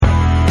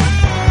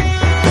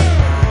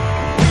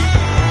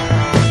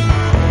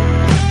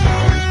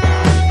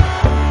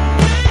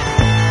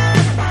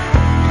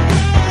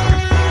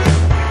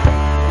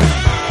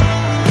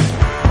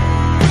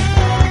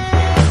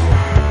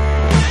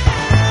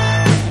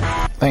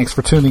Thanks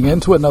for tuning in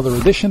to another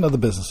edition of the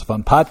Business of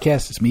Fun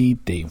podcast. It's me,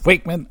 Dave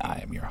Wakeman.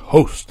 I am your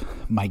host.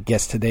 My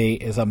guest today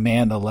is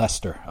Amanda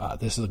Lester.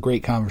 This is a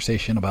great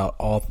conversation about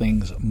all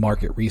things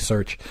market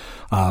research.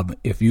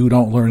 If you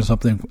don't learn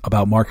something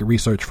about market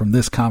research from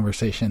this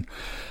conversation,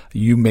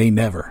 you may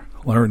never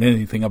learn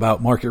anything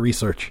about market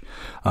research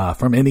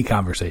from any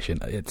conversation.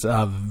 It's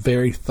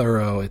very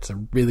thorough. It's a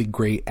really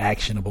great,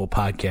 actionable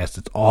podcast.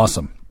 It's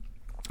awesome.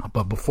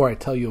 But before I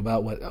tell you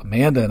about what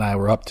Amanda and I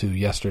were up to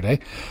yesterday,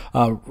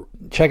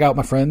 check out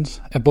my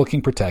friends at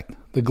Booking Protect,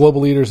 the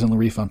global leaders in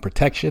refund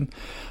protection.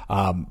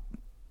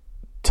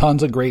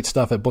 Tons of great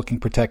stuff at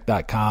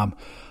bookingprotect.com.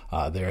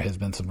 There has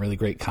been some really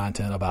great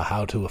content about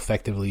how to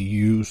effectively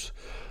use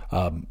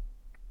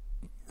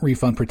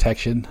refund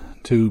protection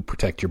to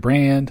protect your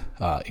brand,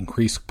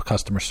 increase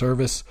customer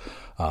service,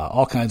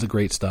 all kinds of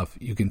great stuff.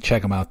 You can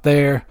check them out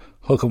there,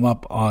 hook them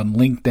up on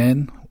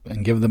LinkedIn,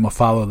 and give them a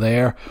follow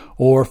there,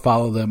 or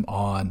follow them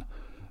on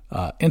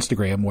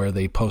Instagram where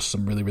they post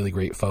some really, really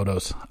great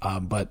photos.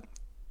 But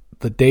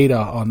the data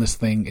on this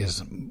thing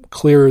is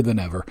clearer than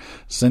ever.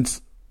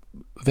 Since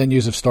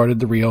venues have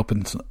started to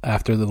reopen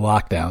after the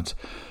lockdowns,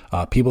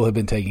 people have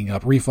been taking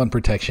up refund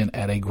protection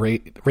at a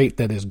great rate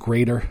that is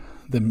greater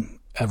than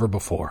ever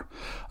before.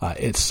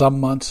 It's some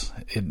months,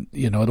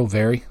 it'll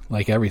vary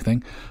like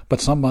everything,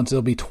 but some months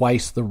it'll be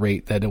twice the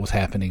rate that it was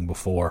happening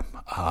before.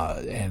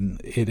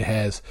 And it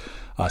has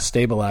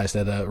stabilized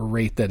at a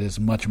rate that is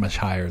much, much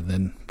higher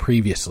than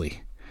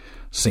previously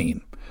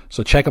seen.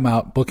 So check them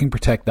out,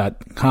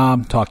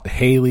 bookingprotect.com. Talk to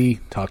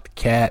Haley, talk to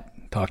Kat,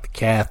 talk to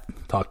Kath,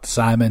 talk to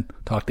Simon,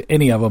 talk to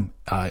any of them.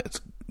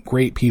 It's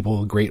great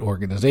people, great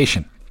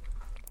organization.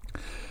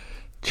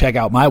 Check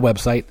out my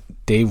website,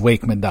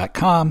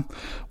 davewakeman.com,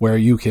 where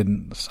you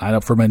can sign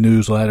up for my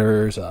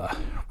newsletters,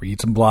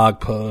 read some blog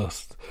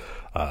posts,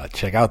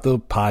 check out the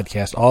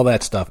podcast, all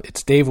that stuff.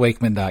 It's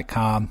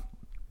davewakeman.com.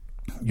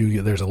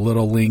 There's a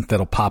little link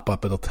that'll pop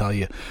up. It'll tell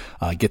you,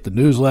 get the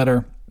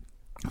newsletter.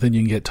 Then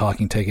you can get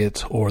talking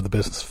tickets or the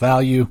business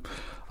value.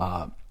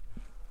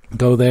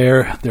 Go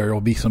there. There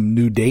will be some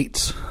new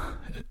dates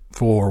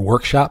for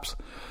workshops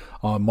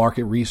on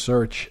market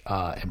research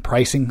and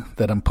pricing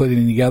that I'm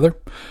putting together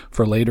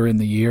for later in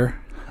the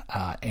year.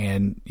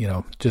 And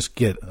just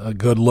get a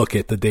good look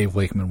at the Dave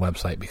Wakeman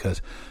website,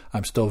 because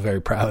I'm still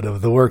very proud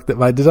of the work that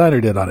my designer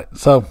did on it.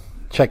 So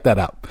check that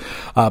out.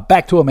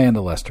 Back to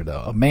Amanda Lester,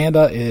 though.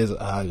 Amanda is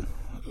a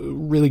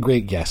really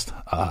great guest.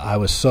 I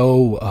was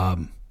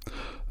so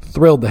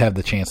thrilled to have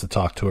the chance to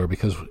talk to her,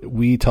 because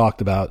we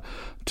talked about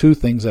two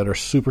things that are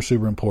super,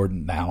 super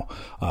important now,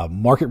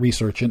 market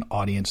research and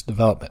audience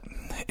development.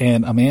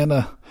 And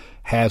Amanda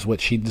has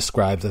what she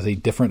describes as a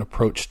different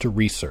approach to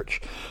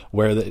research,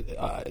 where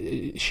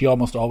she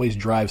almost always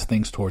drives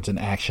things towards an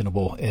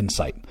actionable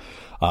insight.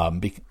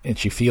 And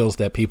she feels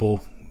that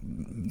people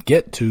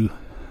get to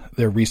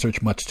their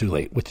research much too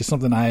late, which is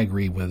something I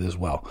agree with as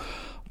well.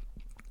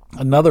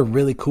 Another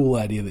really cool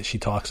idea that she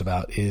talks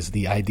about is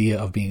the idea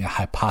of being a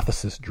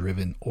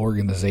hypothesis-driven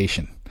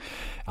organization.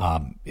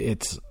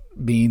 It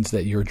means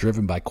that you're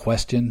driven by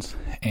questions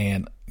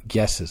and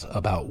guesses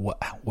about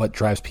what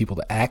drives people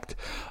to act,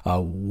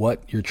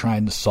 what you're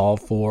trying to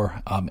solve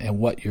for, and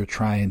what you're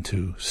trying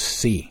to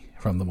see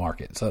from the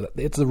market. So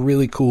it's a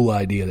really cool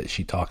idea that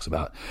she talks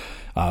about.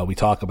 We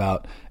talk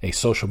about a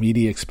social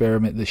media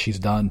experiment that she's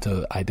done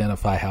to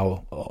identify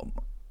how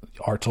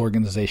arts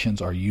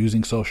organizations are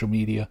using social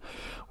media.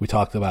 We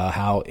talked about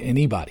how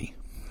anybody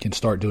can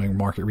start doing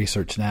market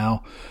research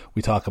now.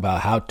 We talk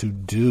about how to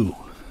do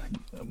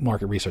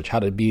market research, how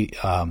to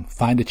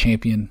find a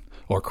champion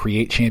or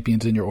create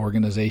champions in your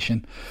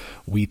organization.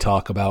 We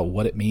talk about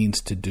what it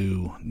means to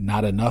do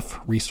not enough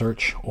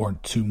research or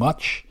too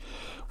much.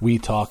 We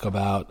talk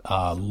about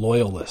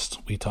loyalists.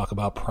 We talk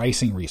about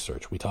pricing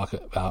research.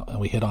 And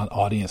we hit on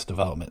audience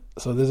development.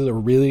 So this is a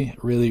really,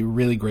 really,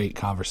 really great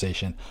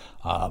conversation.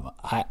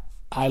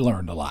 I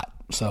learned a lot.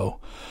 So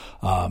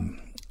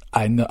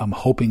I'm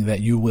hoping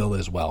that you will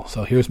as well.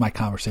 So here's my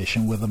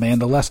conversation with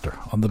Amanda Lester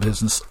on the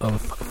Business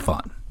of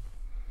Fun.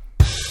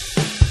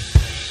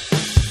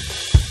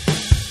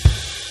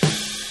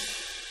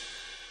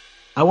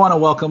 I want to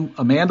welcome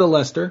Amanda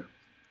Lester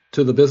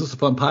to the Business of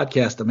Fun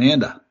podcast.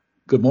 Amanda,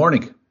 good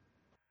morning.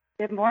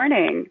 Good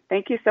morning.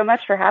 Thank you so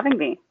much for having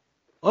me.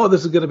 Oh,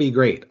 this is going to be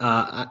great.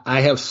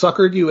 I have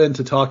suckered you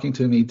into talking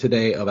to me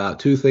today about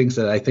two things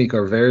that I think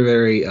are very,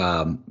 very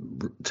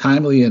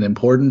timely and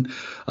important.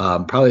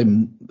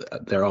 Probably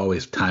they're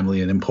always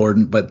timely and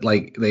important, but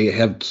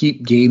they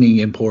keep gaining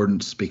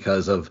importance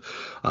because of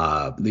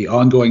the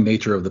ongoing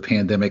nature of the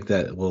pandemic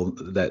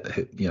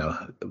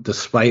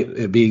despite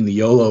it being the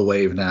YOLO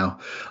wave now,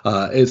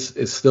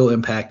 it's still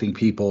impacting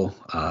people.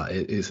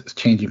 It is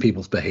changing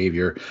people's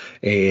behavior,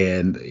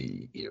 and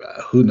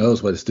who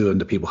knows what it's doing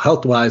to people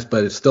health-wise,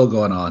 but it's still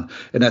going on.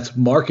 And that's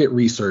market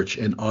research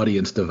and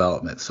audience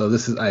development. So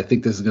I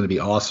think this is going to be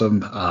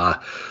awesome.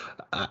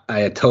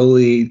 I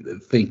totally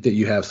think that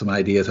you have some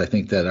ideas I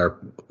think that are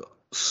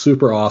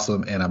super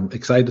awesome, and I'm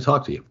excited to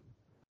talk to you.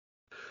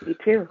 You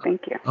too.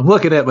 Thank you. I'm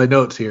looking at my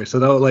notes here, so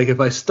don't, like,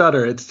 if I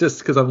stutter, it's just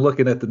because I'm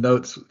looking at the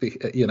notes,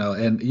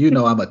 and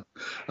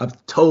I'm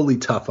totally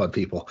tough on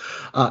people,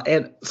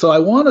 and so I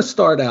want to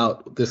start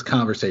out this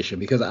conversation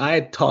because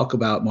I talk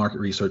about market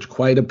research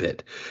quite a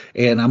bit,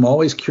 and I'm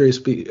always curious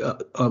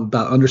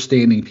about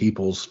understanding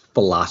people's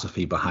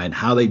philosophy behind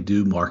how they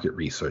do market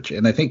research,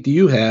 and I think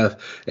you have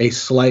a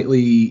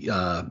slightly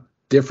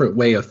different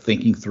way of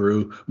thinking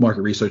through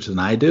market research than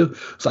I do.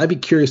 So I'd be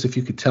curious if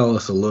you could tell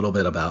us a little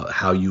bit about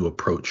how you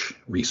approach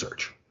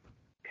research.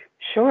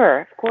 Sure,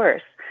 of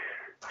course.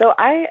 So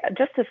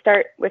just to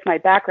start with my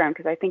background,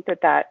 because I think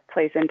that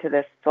plays into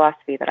this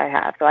philosophy that I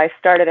have. So I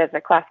started as a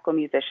classical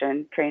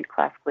musician, trained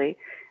classically.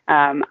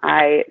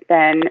 I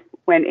then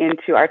went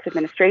into arts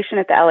administration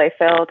at the LA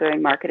Phil,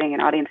 doing marketing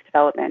and audience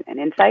development and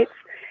insights.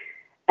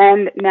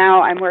 And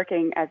now I'm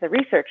working as a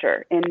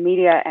researcher in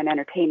media and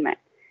entertainment.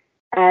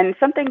 And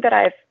something that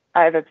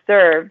I've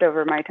observed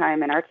over my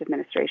time in arts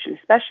administration,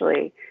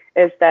 especially,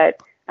 is that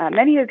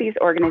many of these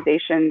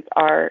organizations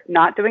are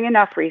not doing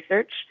enough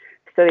research,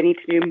 so they need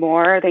to do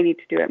more. They need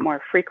to do it more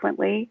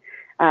frequently.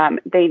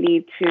 They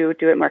need to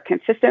do it more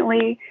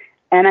consistently,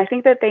 and I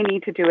think that they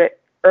need to do it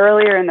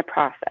earlier in the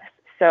process.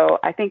 So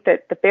I think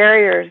that the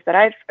barriers that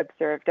I've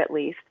observed, at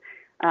least,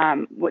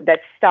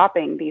 that's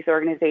stopping these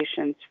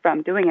organizations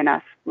from doing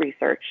enough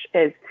research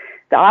is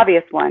the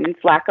obvious ones: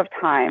 lack of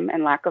time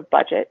and lack of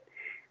budget.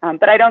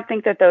 But I don't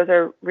think that those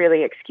are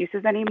really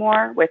excuses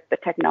anymore with the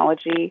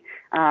technology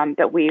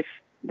that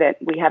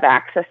we have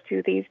access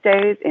to these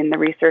days in the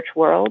research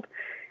world.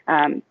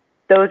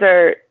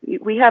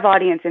 We have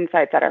audience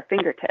insights at our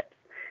fingertips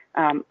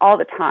all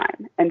the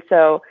time. And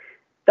so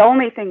the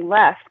only thing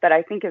left that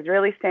I think is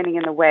really standing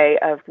in the way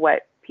of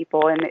what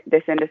people in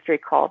this industry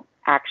call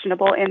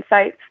actionable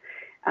insights,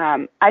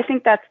 I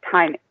think that's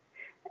timing.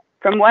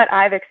 From what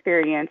I've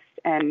experienced,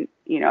 and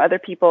other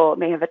people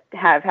may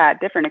have had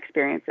different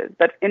experiences,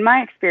 but in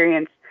my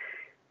experience,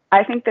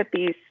 I think that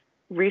these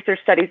research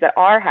studies that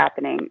are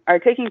happening are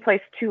taking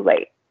place too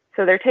late.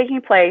 So they're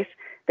taking place,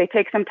 they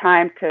take some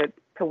time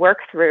to work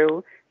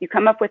through, you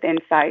come up with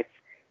insights,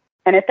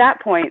 and at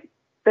that point,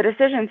 the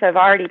decisions have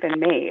already been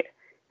made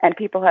and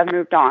people have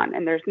moved on,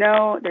 and there's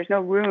no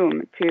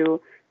room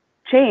to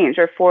change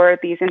or for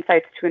these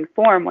insights to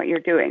inform what you're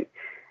doing.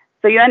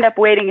 So you end up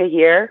waiting a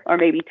year or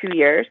maybe 2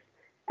 years,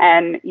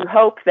 and you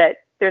hope that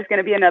there's going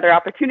to be another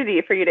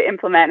opportunity for you to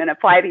implement and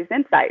apply these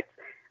insights.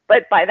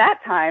 But by that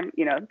time,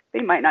 they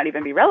might not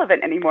even be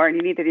relevant anymore, and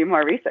you need to do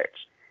more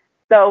research.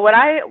 So what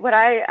I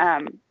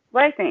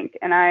think,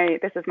 and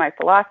this is my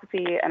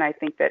philosophy, and I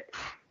think that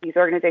these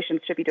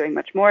organizations should be doing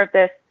much more of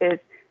this, is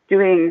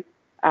doing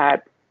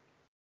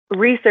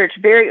research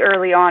very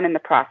early on in the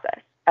process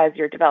as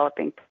you're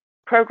developing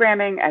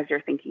programming, as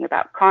you're thinking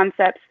about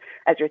concepts,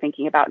 as you're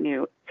thinking about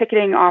new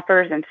ticketing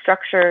offers and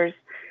structures.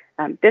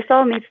 This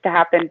all needs to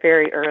happen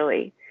very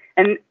early.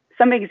 And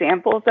some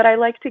examples that I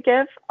like to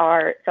give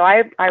are, so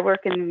I work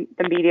in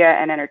the media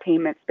and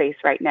entertainment space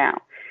right now.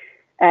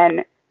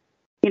 And,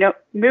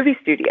 movie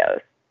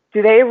studios,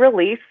 do they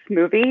release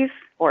movies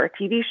or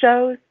TV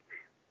shows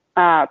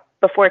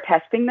before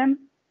testing them?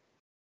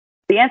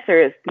 The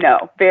answer is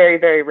no, very,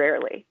 very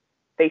rarely.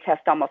 They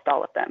test almost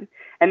all of them.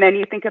 And then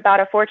you think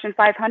about a Fortune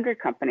 500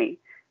 company.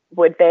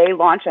 Would they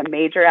launch a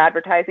major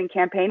advertising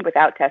campaign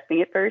without testing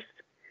it first?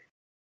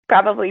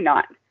 Probably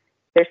not.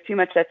 There's too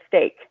much at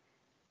stake.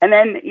 And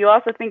then you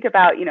also think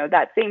about,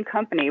 that same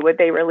company, would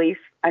they release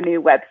a new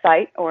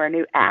website or a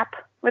new app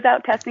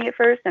without testing it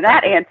first? And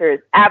that answer is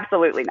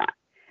absolutely not.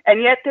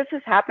 And yet this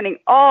is happening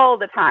all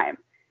the time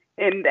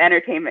in the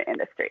entertainment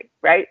industry,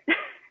 right?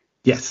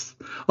 Yes.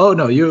 Oh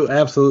no, you're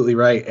absolutely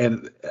right.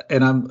 And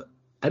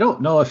I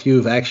don't know if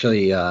you've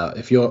actually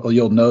if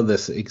you'll know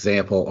this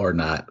example or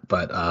not,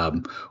 but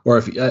or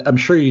if I'm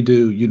sure you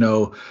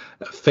do.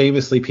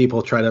 Famously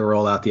people try to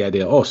roll out the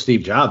idea, oh,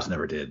 Steve Jobs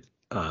never did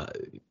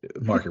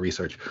market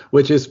research,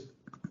 which is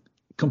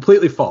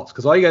completely false,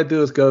 because all you got to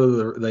do is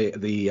go to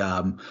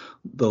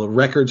the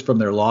records from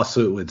their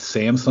lawsuit with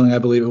Samsung, I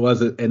believe it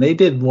was, and they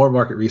did more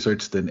market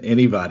research than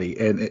anybody.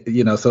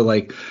 And so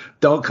like,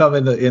 don't come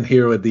in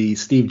here with the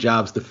Steve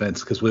Jobs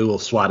defense, because we will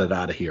swat it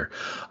out of here.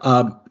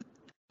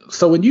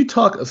 So when you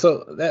talk,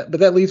 but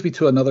that leads me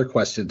to another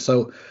question.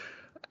 So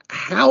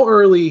how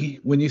early,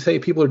 when you say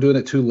people are doing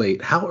it too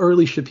late, how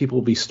early should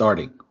people be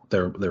starting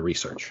their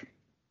research?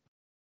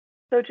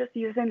 So just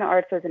using the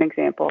arts as an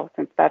example,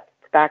 since that's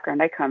the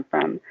background I come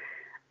from,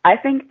 I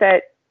think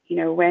that,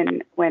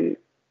 when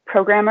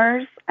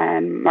programmers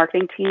and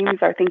marketing teams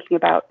are thinking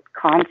about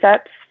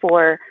concepts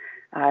for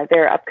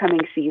their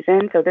upcoming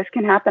season, so this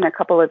can happen a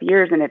couple of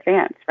years in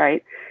advance,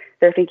 right?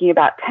 They're thinking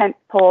about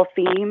tentpole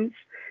themes.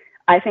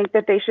 I think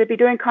that they should be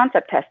doing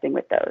concept testing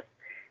with those.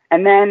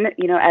 And then,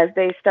 as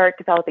they start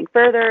developing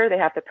further, they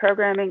have the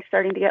programming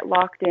starting to get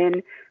locked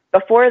in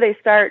before they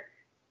start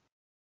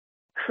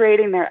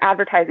creating their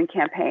advertising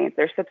campaigns,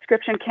 their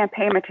subscription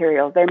campaign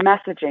materials, their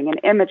messaging and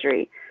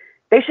imagery.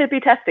 They should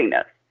be testing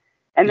those.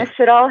 And this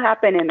should all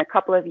happen in a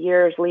couple of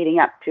years leading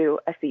up to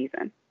a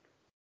season.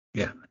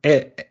 Yeah.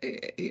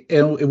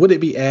 And would it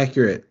be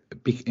accurate?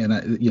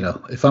 And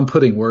if I'm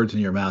putting words in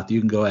your mouth, you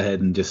can go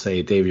ahead and just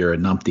say, Dave, you're a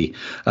numpty,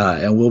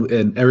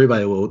 and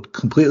everybody will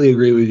completely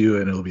agree with you,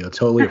 and it will be a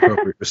totally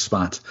appropriate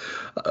response.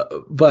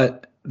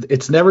 But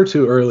it's never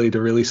too early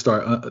to really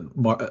start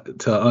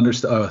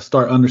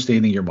start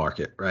understanding your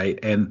market, right?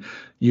 And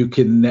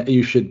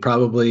you should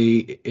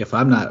probably, if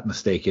I'm not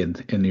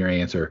mistaken in your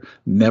answer,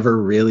 never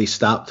really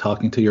stop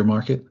talking to your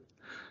market.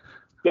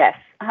 Yes,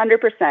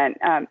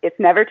 100%. It's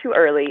never too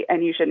early,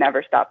 and you should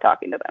never stop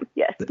talking to them.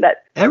 Yes,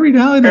 that's every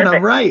now and then perfect.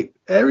 I'm right.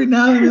 Every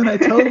now and then I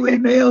totally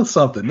nail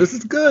something. This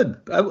is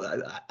good.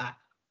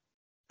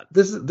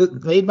 This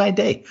made my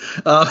day.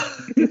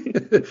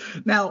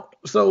 Now,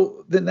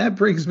 so then that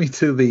brings me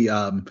to the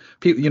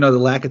the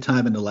lack of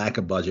time and the lack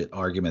of budget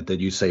argument that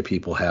you say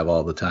people have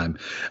all the time.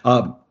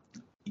 And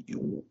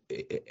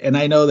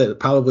I know that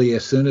probably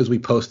as soon as we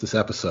post this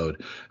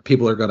episode,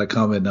 people are going to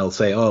come and they'll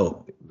say,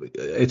 oh,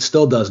 it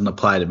still doesn't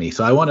apply to me.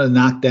 So I want to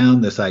knock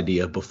down this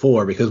idea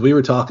before, because we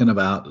were talking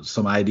about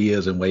some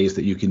ideas and ways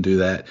that you can do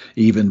that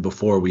even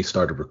before we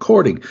started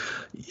recording.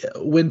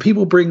 When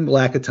people bring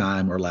lack of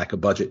time or lack of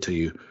budget to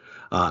you,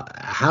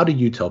 how do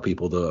you tell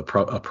people to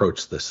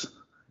approach this?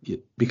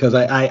 Because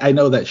I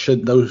know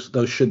that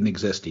those shouldn't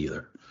exist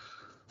either.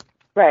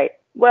 Right.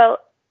 Well,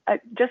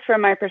 just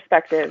from my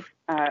perspective,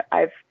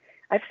 I've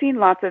seen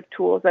lots of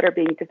tools that are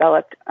being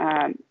developed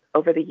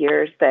over the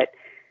years that,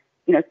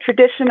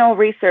 traditional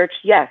research,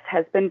 yes,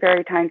 has been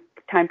very time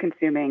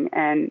consuming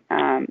and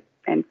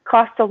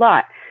costs a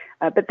lot.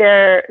 But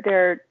there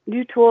are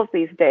new tools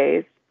these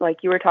days,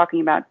 like you were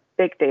talking about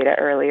big data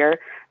earlier.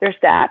 There's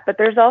that, but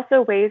there's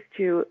also ways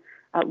to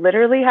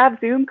literally have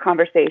Zoom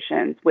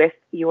conversations with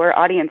your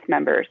audience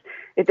members.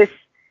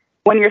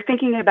 When you're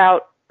thinking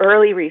about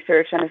early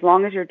research, and as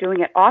long as you're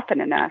doing it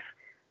often enough,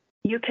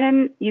 you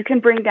can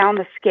bring down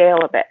the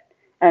scale a bit,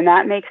 and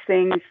that makes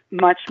things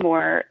much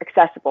more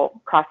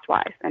accessible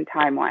cost-wise and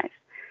time-wise.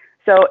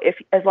 So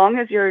as long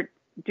as you're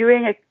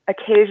doing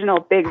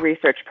occasional big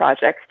research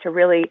projects to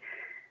really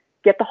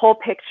get the whole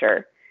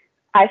picture,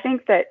 I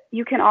think that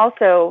you can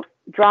also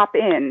drop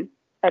in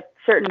at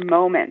certain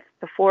moments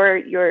before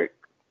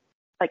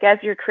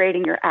as you're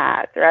creating your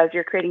ads or as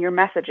you're creating your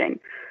messaging.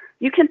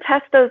 You can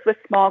test those with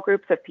small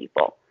groups of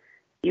people.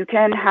 You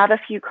can have a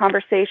few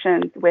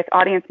conversations with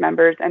audience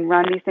members and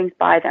run these things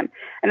by them.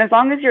 And as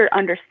long as you're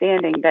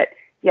understanding that,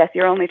 yes,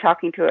 you're only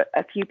talking to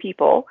a few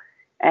people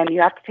and you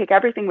have to take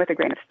everything with a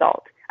grain of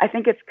salt, I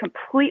think it's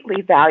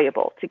completely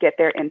valuable to get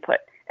their input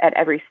at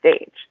every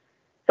stage.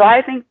 So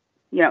I think,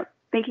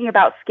 thinking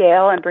about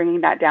scale and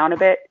bringing that down a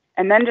bit,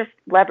 and then just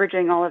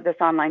leveraging all of this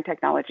online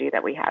technology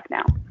that we have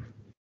now.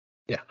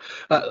 Yeah.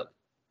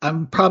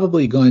 I'm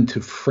probably going to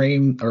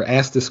frame or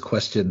ask this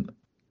question.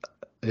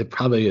 It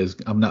probably is.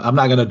 I'm not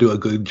going to do a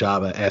good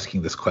job at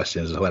asking this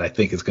question is what I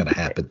think is going to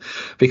happen,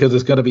 because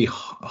it's going to be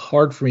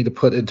hard for me to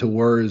put into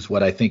words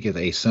what I think is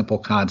a simple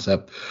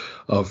concept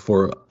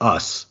for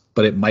us,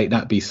 but it might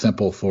not be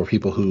simple for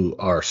people who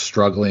are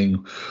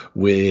struggling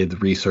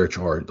with research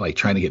or like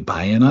trying to get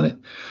buy-in on it.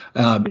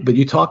 But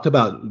you talked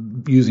about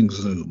using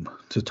Zoom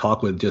to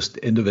talk with just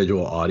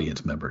individual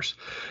audience members.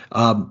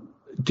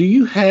 Do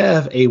you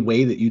have a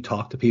way that you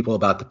talk to people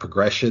about the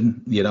progression?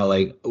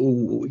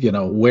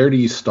 Where do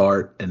you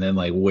start, and then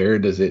like where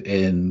does it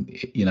end?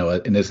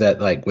 And is that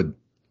like with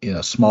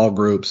small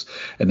groups,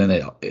 and then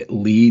it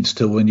leads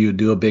to when you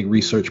do a big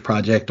research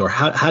project, or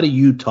how do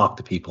you talk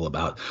to people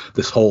about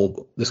this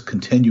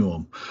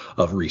continuum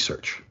of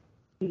research?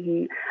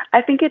 Mm-hmm.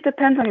 I think it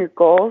depends on your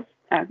goals.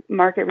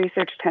 Market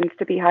research tends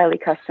to be highly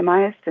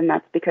customized, and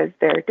that's because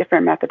there are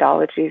different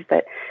methodologies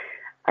that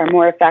are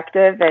more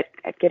effective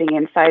at getting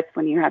insights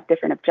when you have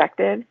different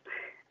objectives.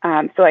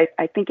 So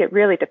I think it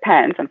really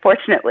depends,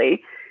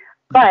 unfortunately.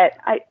 But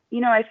I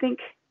think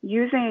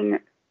using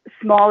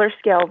smaller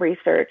scale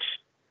research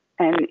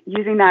and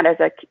using that as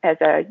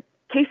a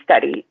case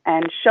study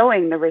and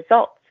showing the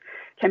results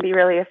can be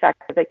really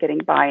effective at getting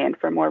buy-in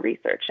for more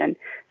research. And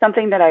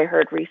something that I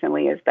heard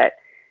recently is that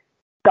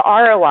the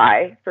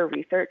ROI for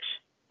research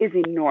is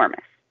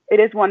enormous. It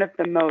is one of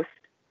the most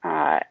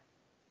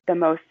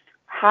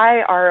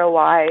high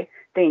ROI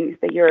things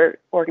that your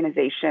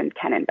organization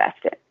can invest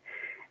in.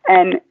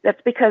 And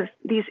that's because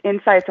these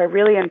insights are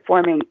really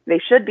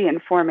they should be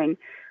informing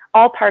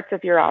all parts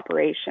of your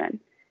operation.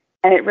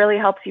 And it really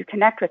helps you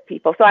connect with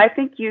people. So I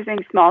think using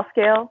small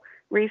scale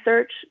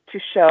research to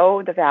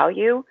show the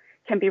value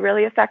can be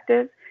really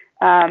effective.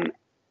 And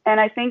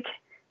I think,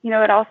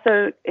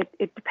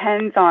 it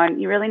depends on,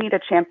 you really need a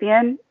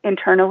champion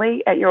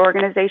internally at your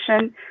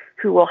organization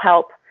who will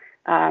help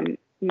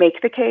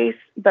make the case,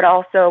 but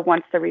also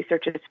once the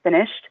research is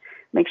finished,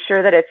 make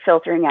sure that it's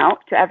filtering out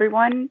to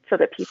everyone so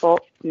that people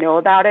know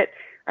about it,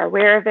 are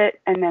aware of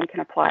it, and then can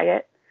apply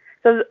it.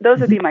 So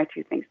those would be my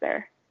two things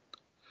there.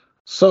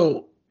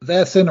 So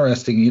that's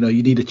interesting. You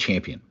need a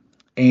champion.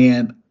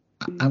 And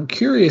I'm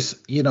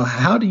curious,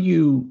 how do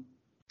you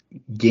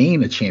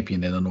gain a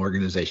champion in an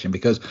organization?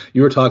 Because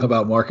you were talking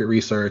about market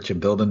research and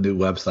building new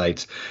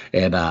websites.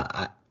 And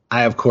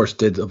I, of course,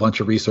 did a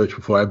bunch of research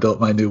before I built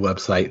my new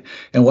website.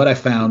 And what I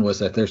found was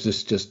that there's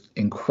this just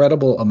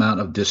incredible amount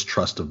of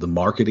distrust of the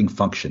marketing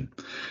function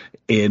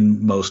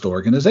in most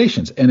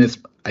organizations. And it's,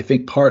 I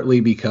think,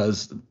 partly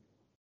because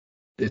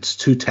it's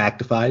too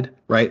tactified,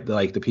 right?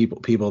 Like the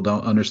people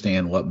don't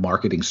understand what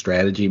marketing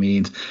strategy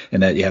means,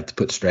 and that you have to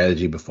put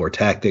strategy before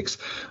tactics.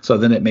 So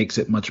then it makes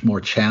it much more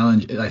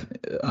challenging.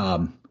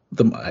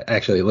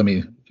 Actually, let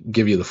me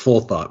give you the full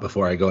thought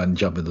before I go ahead and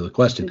jump into the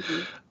question.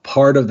 Mm-hmm.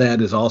 Part of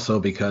that is also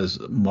because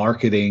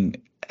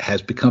marketing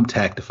has become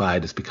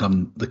tactified. It's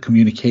become the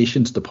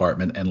communications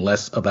department and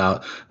less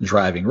about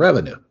driving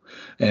revenue.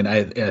 And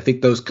I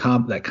think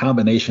that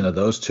combination of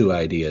those two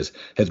ideas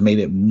has made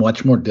it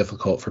much more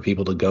difficult for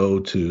people to go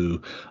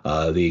to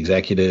the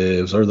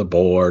executives or the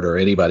board or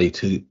anybody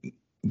to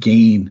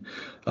gain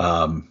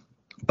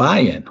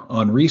buy-in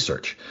on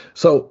research.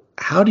 So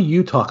how do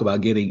you talk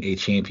about getting a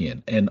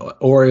champion,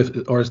 or is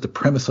the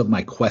premise of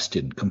my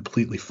question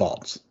completely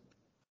false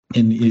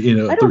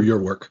through your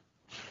work?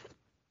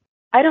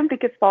 I don't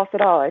think it's false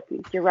at all. I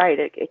think you're right.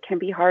 It can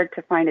be hard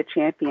to find a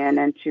champion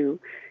and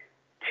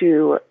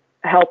to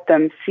help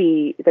them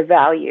see the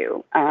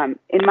value.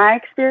 In my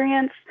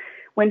experience,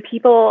 when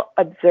people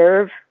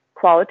observe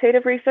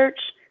qualitative research,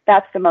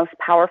 that's the most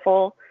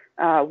powerful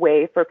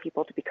way for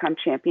people to become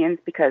champions,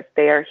 because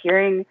they are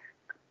hearing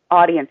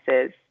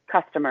audiences,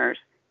 customers,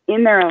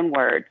 in their own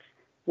words,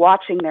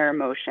 watching their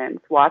emotions,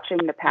 watching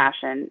the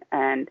passion,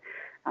 and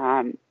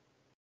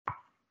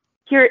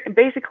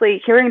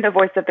basically hearing the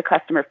voice of the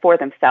customer for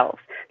themselves.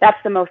 That's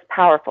the most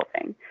powerful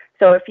thing.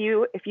 So if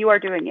you are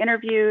doing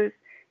interviews,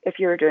 if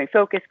you're doing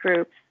focus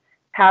groups,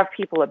 have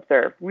people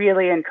observe,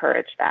 really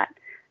encourage that.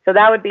 So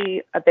that would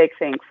be a big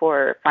thing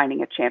for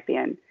finding a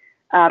champion.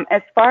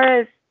 As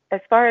far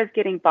as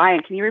getting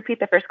buy-in, can you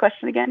repeat the first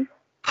question again?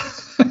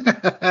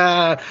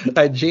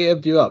 I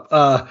jammed you up.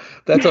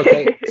 That's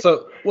okay.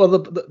 So, well,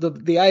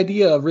 the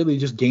idea of really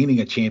just gaining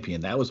a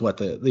champion, that was what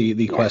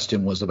the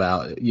question was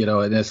about,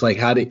 and it's like,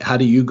 how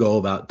do you go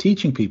about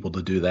teaching people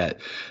to do that?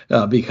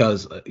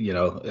 Because,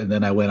 and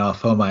then I went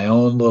off on my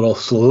own little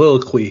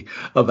soliloquy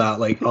about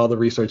like all the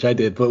research I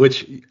did, but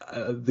which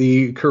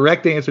the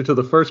correct answer to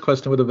the first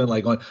question would have been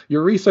like,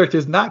 your research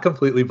is not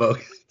completely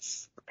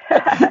bogus.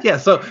 Yeah.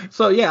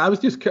 So yeah,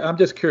 I'm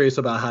just curious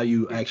about how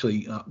you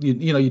actually,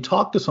 you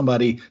talk to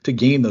somebody to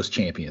gain those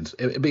champions,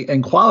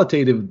 and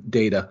qualitative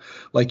data,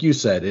 like you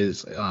said,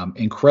 is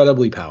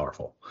incredibly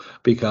powerful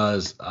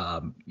because,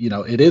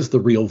 it is the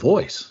real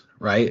voice,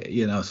 right?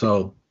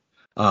 So,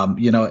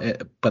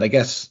 but I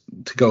guess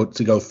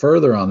to go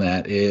further on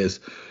that is,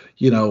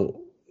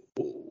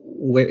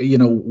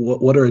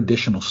 what are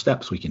additional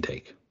steps we can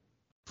take?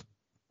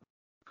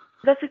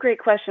 That's a great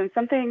question.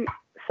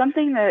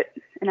 Something that,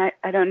 and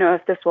I don't know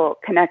if this will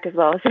connect as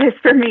well as it is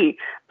for me,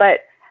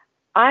 but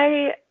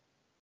I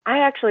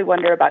actually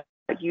wonder about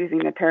using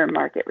the term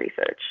market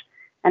research.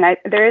 And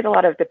there is a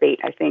lot of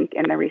debate, I think,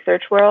 in the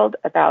research world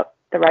about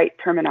the right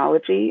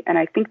terminology. And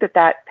I think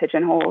that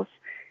pigeonholes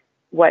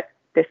what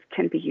this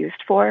can be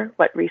used for,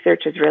 what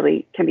research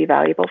can be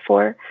valuable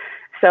for.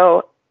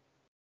 So,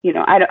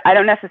 I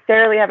don't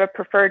necessarily have a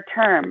preferred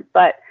term,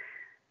 but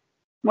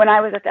when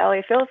I was at the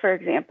LA Phil, for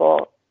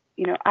example,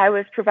 I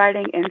was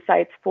providing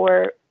insights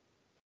for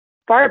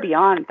far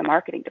beyond the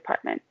marketing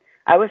department.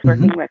 I was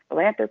working with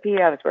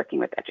philanthropy, I was working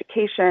with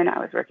education, I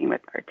was working with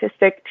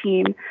artistic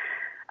team.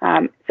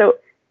 So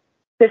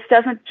this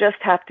doesn't just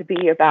have to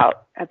be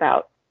about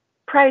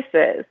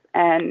prices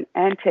and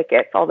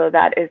tickets, although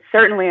that is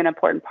certainly an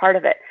important part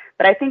of it.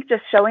 But I think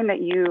just showing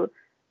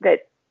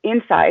that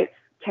insights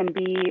can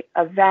be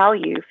of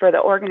value for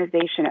the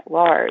organization at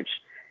large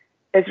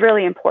is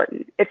really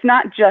important. It's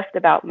not just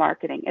about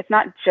marketing. It's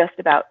not just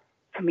about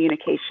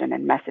communication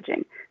and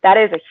messaging. That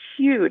is a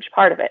huge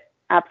part of it,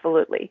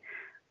 absolutely.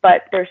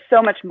 But there's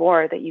so much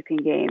more that you can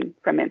gain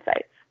from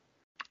insights.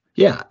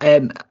 Yeah,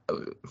 and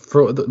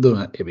for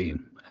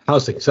how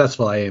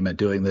successful I am at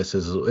doing this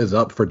is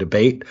up for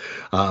debate.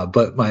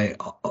 But my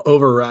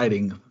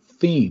overriding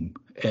theme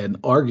and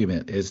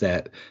argument is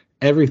that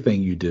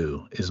everything you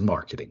do is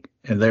marketing,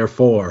 and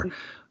therefore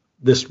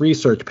this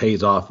research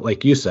pays off,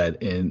 like you said,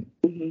 in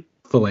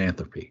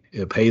philanthropy.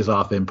 It pays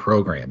off in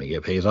programming.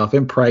 It pays off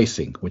in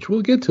pricing, which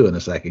we'll get to in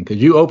a second,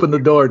 because you opened the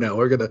door now.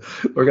 We're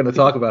gonna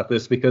talk about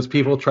this because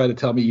people try to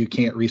tell me you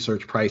can't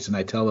research price, and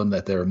I tell them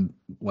that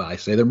I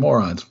say they're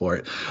morons for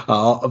it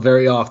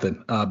very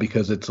often,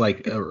 because it's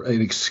like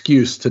an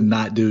excuse to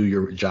not do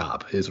your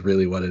job is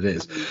really what it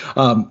is.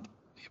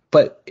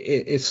 But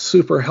it's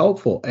super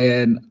helpful,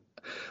 and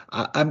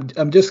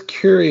I'm just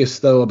curious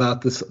though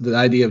about the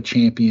idea of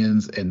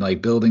champions and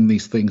like building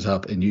these things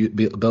up and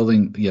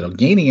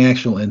gaining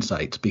actual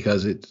insights,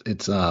 because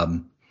it's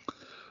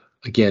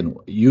again,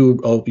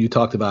 you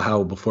talked about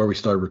how before we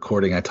started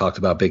recording, I talked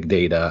about big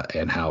data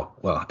and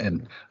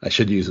and I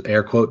should use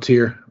air quotes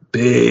here,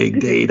 big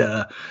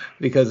data,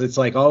 because it's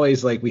like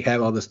always like we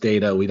have all this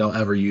data, we don't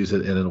ever use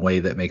it in a way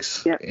that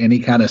makes any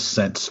kind of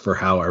sense for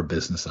how our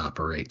business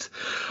operates.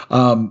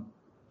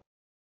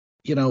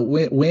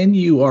 When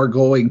you are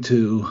going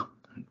to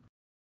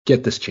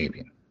get this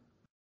champion.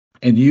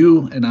 And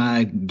you and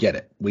I get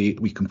it. We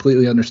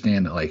completely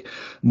understand that, like,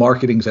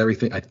 marketing's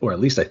everything, or at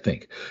least I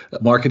think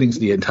marketing's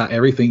the entire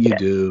everything you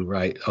do,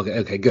 right?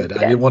 Okay, good.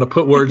 I didn't want to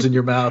put words in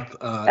your mouth.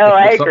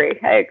 I agree.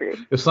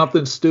 If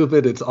something's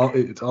stupid, it's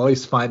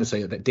always fine to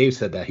say that. Dave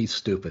said that he's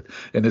stupid,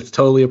 and it's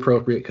totally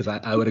appropriate because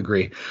I would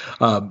agree.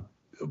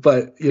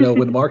 But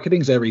when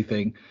marketing's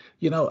everything,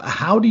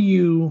 how do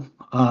you,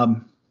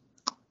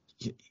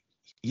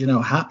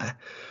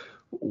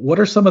 what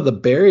are some of the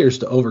barriers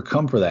to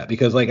overcome for that?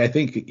 Because, like, I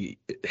think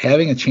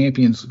having a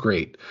champion's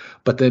great,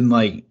 but then,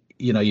 like,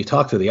 you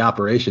talk to the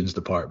operations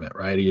department,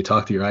 right? Or you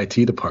talk to your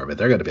IT department,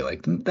 they're going to be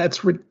like,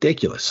 that's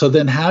ridiculous. So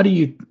then how do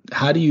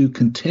you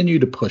continue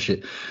to push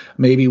it?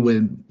 Maybe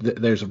when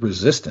there's a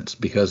resistance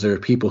because there are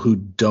people who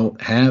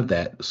don't have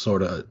that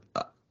sort of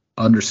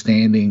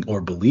understanding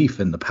or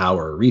belief in the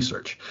power of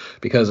research.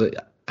 Because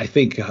I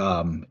think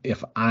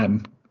if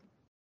I'm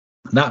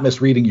not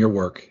misreading your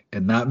work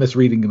and not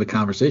misreading the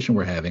conversation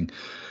we're having,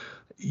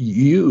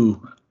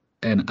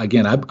 and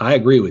again, I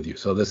agree with you.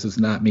 So this is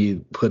not me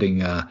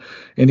putting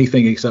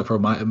anything except for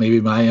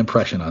my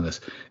impression on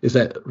this, is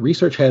that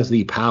research has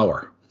the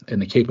power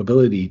and the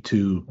capability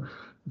to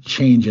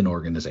change an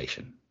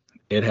organization.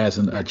 It has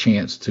a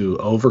chance to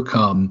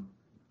overcome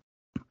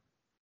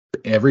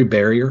every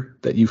barrier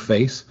that you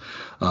face,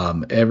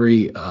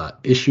 every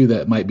issue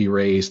that might be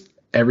raised,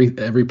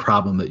 every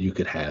problem that you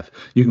could have.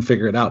 You can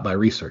figure it out by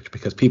research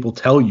because people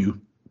tell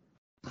you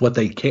what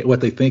they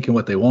think and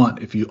what they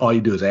want. If all you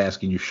do is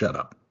ask and you shut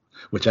up,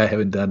 which I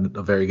haven't done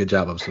a very good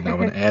job of. So now I'm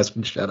going to ask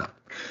and shut up.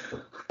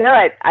 No,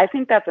 I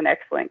think that's an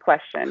excellent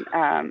question.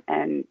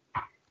 And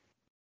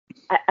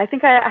I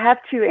think I have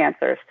two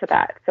answers to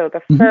that. So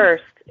the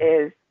first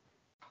is,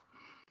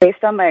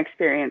 based on my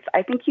experience,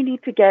 I think you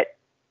need to get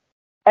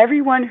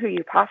everyone who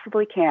you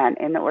possibly can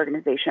in the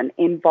organization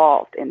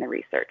involved in the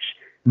research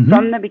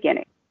from the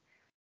beginning.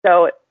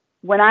 So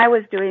when I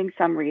was doing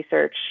some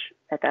research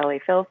at the LA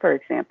Phil, for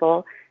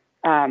example,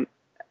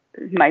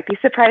 it might be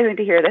surprising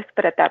to hear this,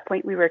 but at that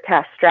point we were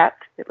cash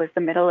strapped. It was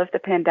the middle of the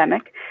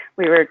pandemic.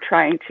 We were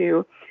trying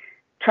to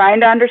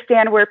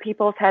understand where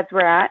people's heads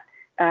were at,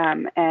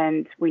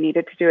 and we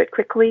needed to do it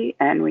quickly,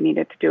 and we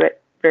needed to do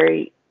it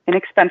very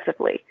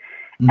inexpensively.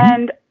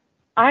 And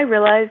I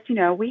realized,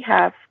 we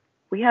have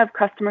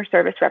customer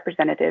service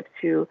representatives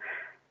who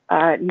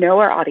know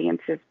our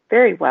audiences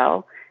very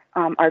well,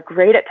 are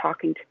great at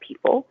talking to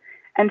people.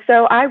 And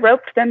so I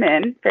roped them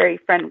in very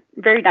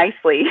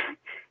nicely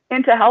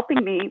into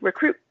helping me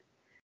recruit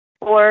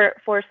for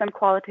some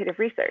qualitative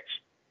research.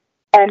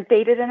 And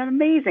they did an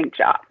amazing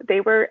job.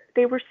 They were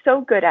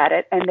so good at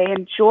it, and they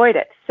enjoyed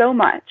it so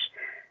much.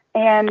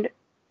 And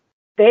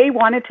they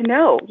wanted to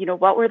know,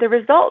 what were the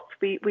results?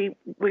 We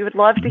would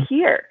love to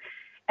hear.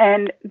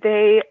 And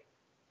they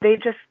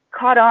just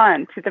caught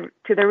on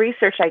to the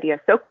research idea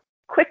so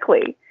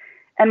quickly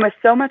and with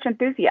so much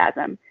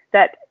enthusiasm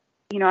that,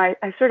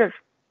 I sort of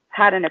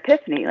had an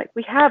epiphany. Like,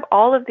 we have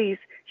all of these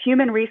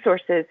human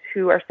resources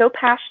who are so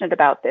passionate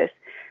about this.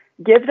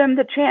 Give them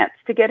the chance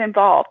to get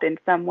involved in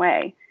some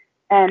way,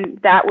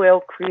 and that will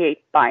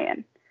create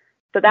buy-in.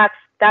 So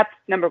that's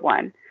number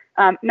one.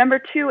 Number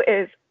two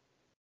is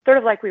sort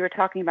of like we were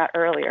talking about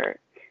earlier,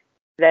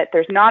 that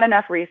there's not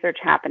enough research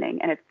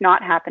happening, and it's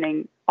not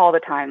happening all the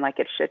time like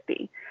it should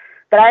be.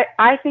 But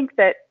I think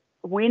that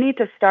we need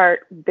to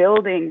start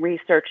building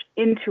research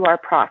into our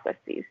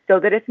processes so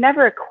that it's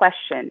never a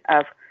question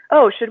of,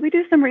 should we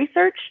do some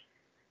research?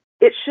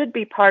 It should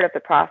be part of the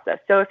process.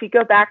 So if you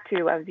go back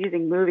to, I was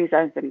using movies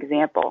as an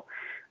example,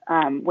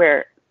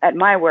 where at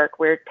my work,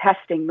 we're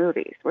testing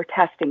movies, we're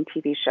testing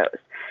TV shows,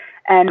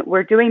 and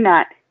we're doing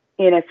that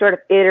in a sort of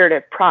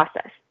iterative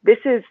process.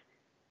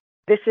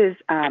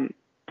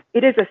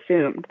 It is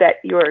assumed that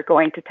you're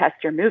going to test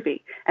your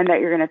movie and that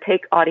you're going to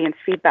take audience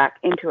feedback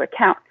into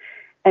account.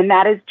 And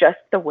that is just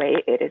the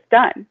way it is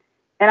done.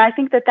 And I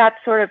think that that's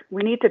sort of,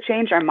 we need to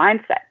change our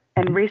mindset,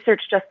 and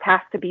research just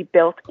has to be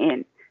built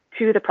in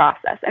to the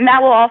process. And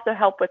that will also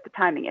help with the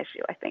timing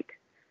issue, I think.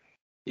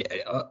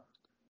 Yeah,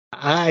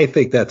 I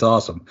think that's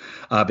awesome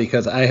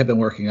because I have been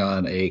working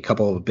on a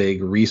couple of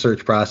big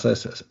research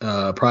projects,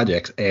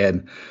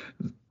 and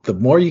the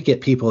more you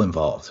get people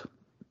involved,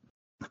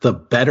 the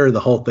better the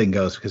whole thing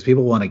goes, because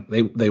people want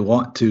to, they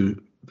want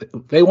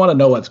to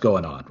know what's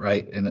going on,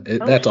 right? And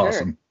that's sure.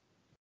 Awesome.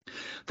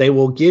 They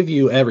will give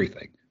you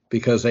everything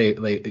because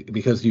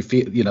because you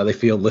feel, they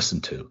feel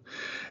listened to.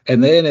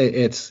 And then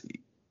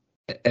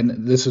and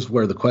this is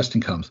where the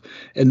question comes.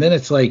 And then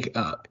it's like,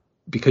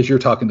 because you're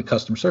talking to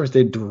customer service,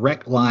 they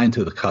direct line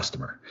to the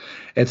customer.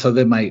 And so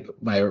then my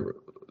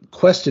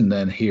question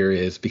then here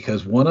is,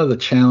 because one of the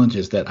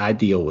challenges that I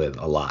deal with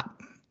a lot,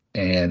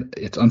 and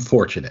it's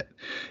unfortunate,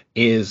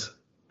 is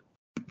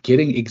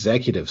getting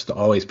executives to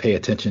always pay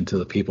attention to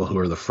the people who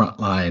are the front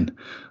line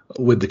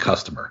with the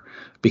customer,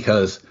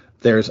 because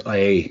there's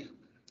a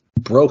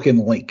broken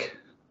link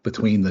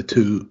between the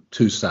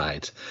two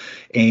sides.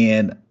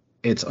 And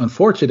it's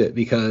unfortunate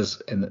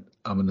because,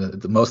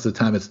 most of the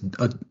time it's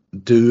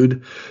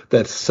dude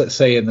that's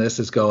saying this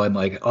is going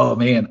like, oh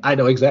man, I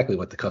know exactly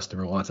what the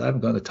customer wants. I'm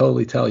going to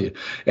totally tell you.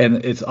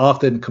 And it's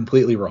often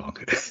completely wrong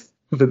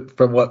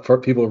from what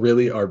people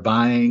really are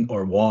buying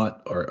or want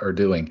or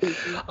doing.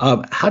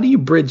 How do you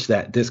bridge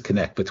that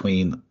disconnect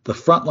between the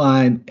front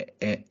line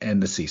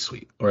and the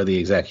C-suite or the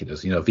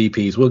executives,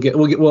 VPs?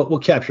 We'll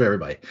capture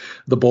everybody,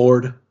 the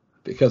board,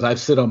 because I've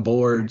sit on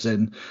boards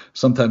and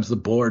sometimes the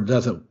board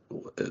doesn't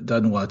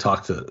want to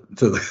talk to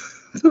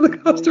the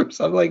customers.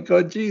 I'm like,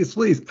 oh, geez,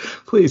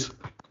 please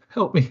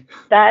help me.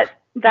 That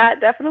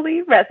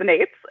definitely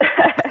resonates.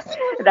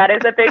 That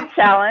is a big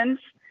challenge.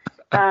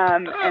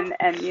 And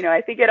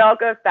I think it all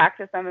goes back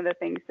to some of the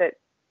things that,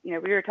 we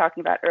were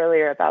talking about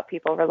earlier about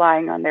people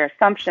relying on their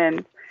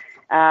assumptions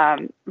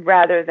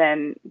rather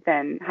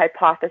than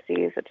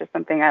hypotheses, which is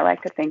something I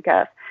like to think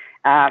of.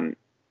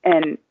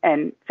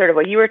 And sort of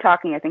what you were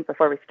talking, I think,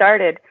 before we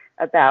started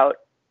about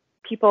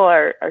people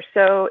are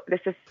so,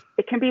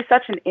 it can be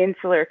such an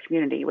insular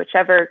community,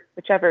 whichever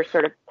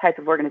sort of type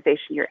of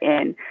organization you're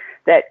in,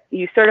 that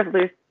you sort of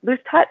lose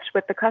touch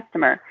with the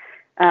customer.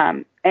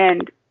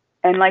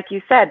 And like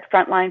you said,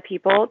 frontline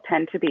people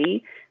tend to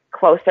be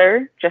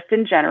closer just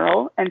in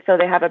general. And so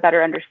they have a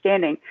better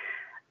understanding.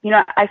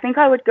 I think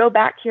I would go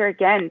back here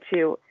again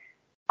to,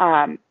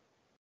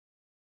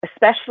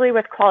 especially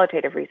with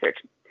qualitative research.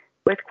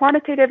 With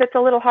quantitative, it's a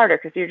little harder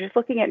because you're just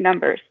looking at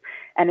numbers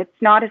and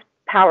it's not as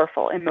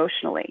powerful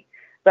emotionally.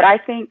 But I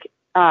think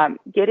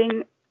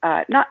getting,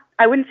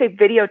 I wouldn't say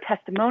video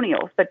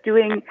testimonials, but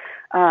doing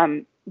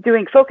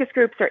focus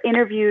groups or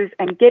interviews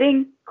and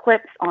getting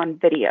clips on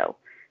video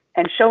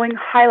and showing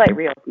highlight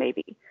reels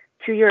maybe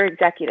to your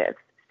executives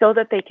so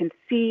that they can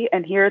see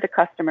and hear the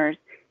customers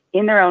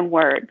in their own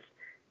words,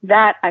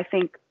 that I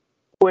think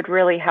would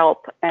really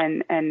help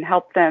and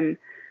help them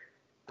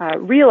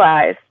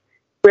realize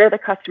where the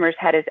customer's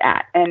head is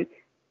at. And,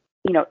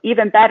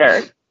 even better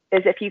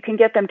is if you can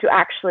get them to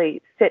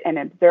actually sit and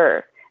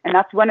observe. And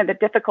that's one of the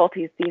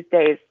difficulties these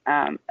days,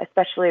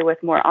 especially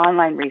with more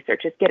online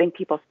research, is getting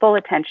people's full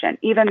attention,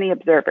 even the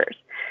observers.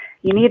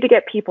 You need to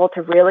get people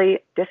to really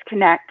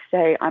disconnect,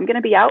 say, I'm going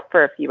to be out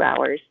for a few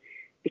hours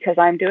because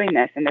I'm doing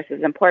this and this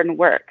is important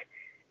work.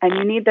 And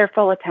you need their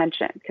full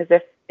attention, because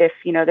if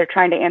they're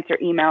trying to answer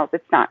emails,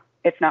 it's not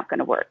going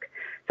to work.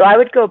 So I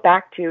would go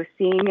back to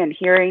seeing and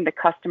hearing the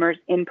customers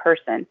in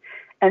person.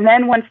 And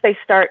then once they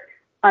start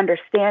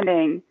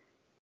understanding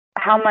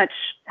how much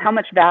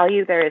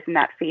value there is in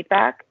that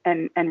feedback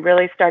and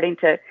really starting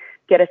to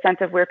get a sense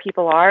of where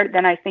people are,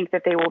 then I think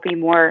that they will be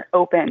more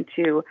open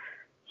to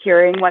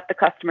hearing what the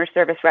customer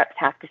service reps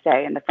have to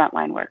say and the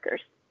frontline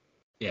workers.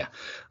 Yeah.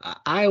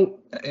 I'm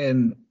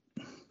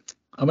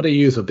going to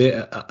use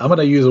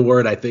a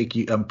word I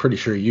think I'm pretty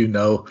sure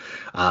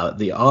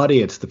the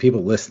audience, the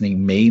people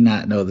listening may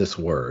not know this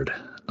word,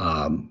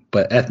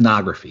 but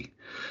ethnography,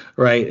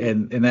 right?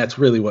 And that's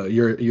really what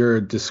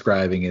you're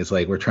describing is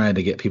like we're trying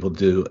to get people to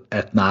do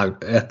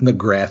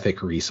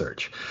ethnographic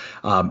research.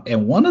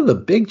 And one of the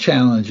big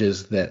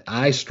challenges that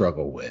I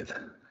struggle with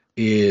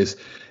is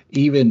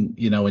even,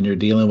 when you're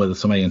dealing with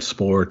somebody in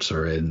sports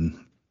or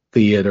in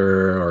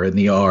theater or in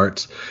the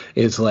arts,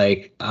 is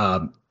like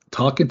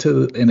talking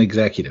to an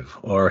executive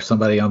or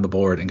somebody on the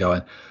board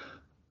and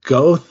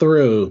go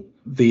through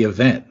the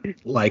event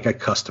like a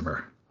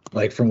customer,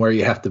 like from where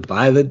you have to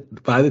buy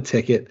the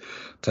ticket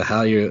to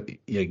how you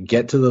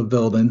get to the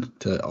building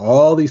to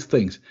all these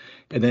things.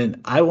 And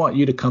then I want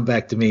you to come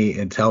back to me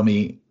and tell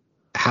me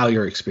how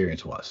your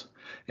experience was.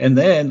 And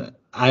then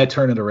I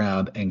turn it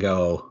around and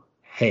go,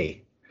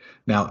 hey,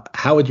 now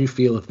how would you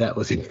feel if that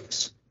was your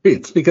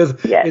experience? Because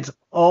it's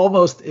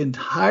almost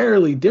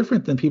entirely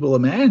different than people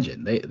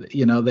imagine. They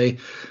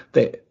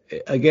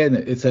again,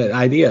 it's an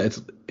idea.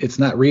 It's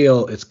not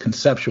real. It's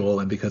conceptual,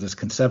 and because it's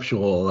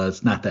conceptual,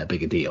 it's not that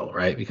big a deal,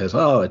 right? Because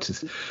it's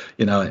just,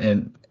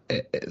 and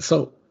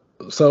so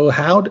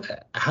how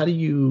do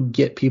you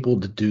get people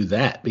to do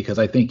that? Because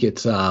I think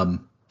it's a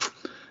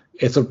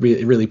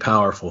really, really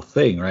powerful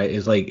thing, right?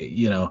 It's like,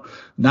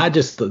 not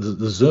just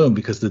the Zoom,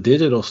 because the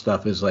digital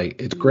stuff is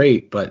like, it's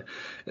great, but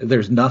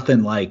there's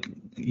nothing like,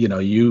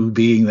 you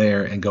being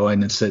there and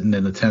going and sitting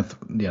in the 10th,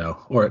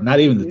 or not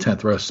even the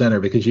 10th row center,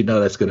 because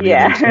that's going to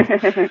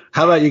be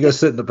How about you go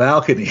sit in the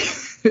balcony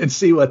and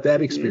see what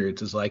that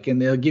experience is like,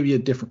 and they'll give you a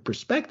different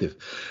perspective.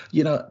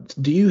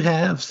 Do you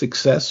have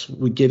success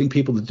with getting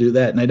people to do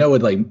that? And I know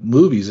with like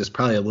movies, it's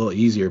probably a little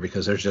easier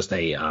because there's just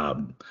a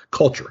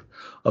culture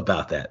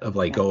about that, of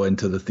like going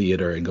to the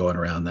theater and going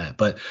around that.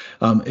 But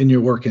in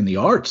your work in the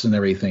arts and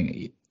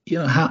everything,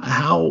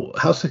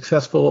 how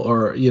successful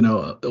or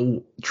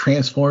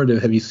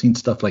transformative have you seen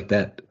stuff like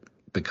that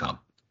become?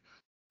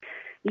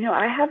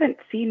 I haven't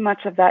seen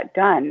much of that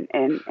done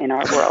in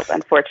our world,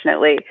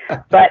 unfortunately.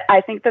 But I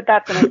think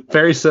that's an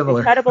very similar,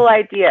 incredible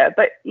idea.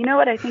 But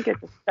what I think is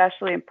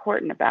especially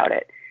important about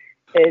it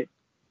is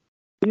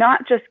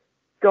not just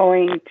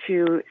going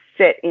to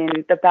sit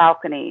in the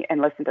balcony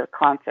and listen to the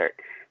concert,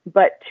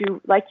 but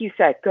to, like you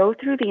said, go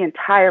through the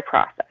entire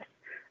process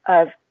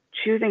of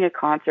choosing a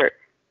concert,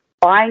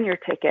 buying your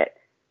ticket,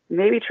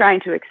 maybe trying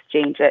to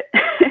exchange it,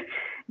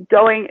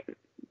 going,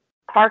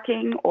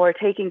 parking or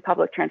taking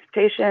public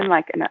transportation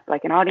like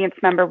an audience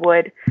member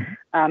would,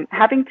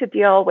 having to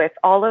deal with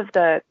all of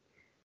the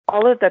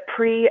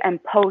pre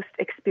and post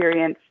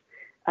experiences,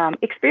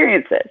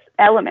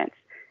 elements,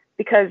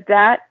 because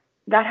that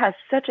has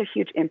such a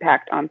huge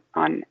impact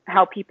on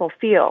how people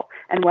feel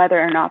and whether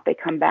or not they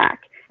come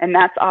back. And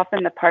that's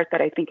often the part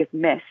that I think is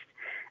missed.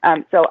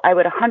 So I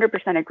would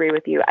 100% agree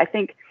with you. I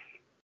think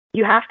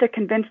you have to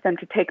convince them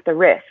to take the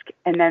risk.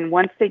 And then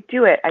once they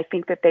do it, I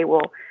think that they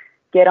will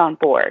get on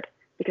board,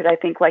 because I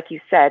think, like you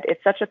said,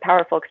 it's such a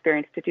powerful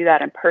experience to do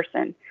that in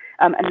person.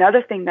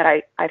 Another thing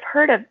that I've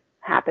heard of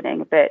happening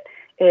a bit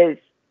is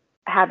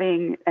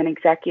having an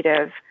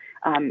executive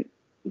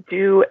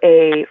do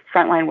a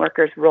frontline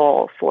workers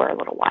role for a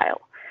little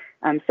while.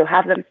 So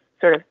have them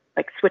sort of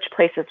like switch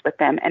places with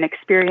them and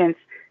experience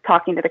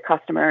talking to the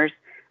customers,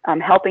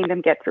 helping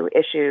them get through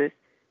issues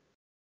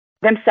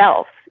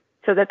themselves,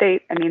 so that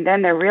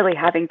then they're really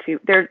having to,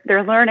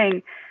 they're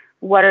learning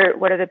what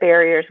are the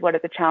barriers, what are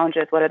the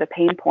challenges, what are the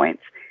pain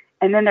points,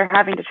 and then they're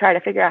having to try to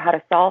figure out how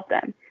to solve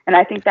them. And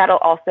I think that'll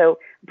also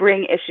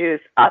bring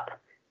issues up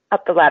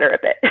the ladder a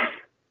bit.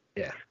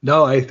 Yeah,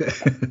 no, I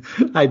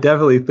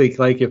definitely think,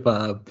 like, if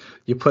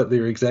you put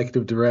your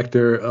executive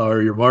director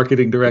or your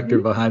marketing director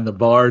behind the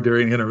bar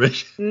during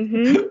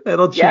intermission,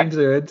 that'll change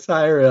their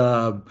entire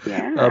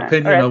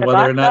opinion on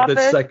whether or not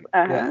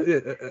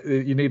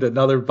you need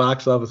another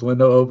box office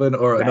window open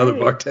or another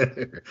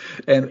bartender.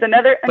 And it's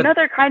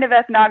another kind of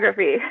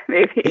ethnography,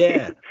 maybe.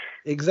 Yeah,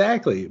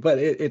 exactly. But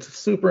it's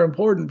super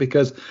important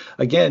because,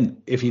 again,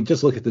 if you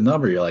just look at the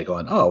number, you're like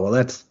going, oh, well,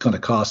 that's going to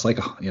cost like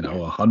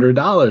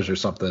 $100 or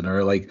something,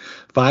 or like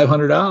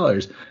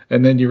 $500,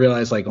 and then you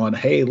realize, like, going,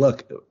 hey,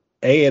 look,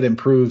 it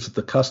improves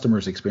the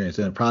customer's experience,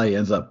 and it probably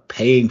ends up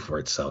paying for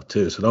itself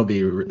too. So don't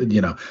be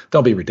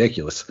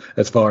ridiculous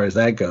as far as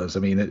that goes. I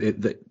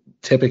mean,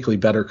 typically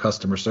better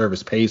customer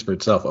service pays for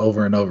itself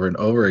over and over and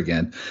over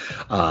again,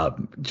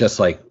 just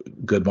like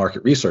good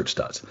market research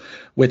does.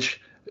 Which,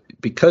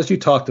 because you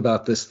talked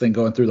about this thing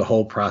going through the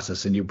whole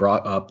process, and you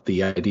brought up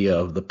the idea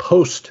of the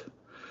post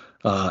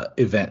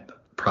event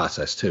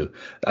process too,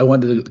 I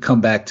wanted to come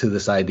back to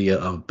this idea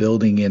of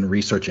building in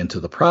research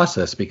into the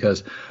process,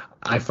 because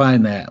I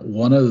find that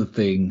one of the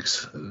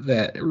things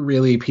that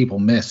really people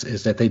miss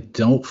is that they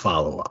don't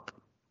follow up,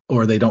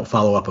 or they don't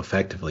follow up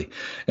effectively.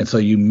 And so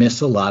you miss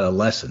a lot of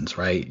lessons,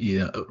 right?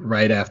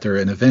 Right after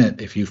an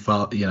event, if you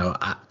follow,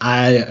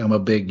 I am a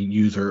big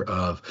user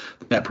of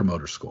Net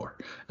Promoter Score,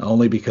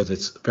 only because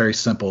it's very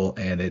simple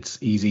and it's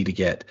easy to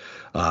get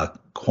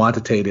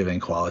quantitative and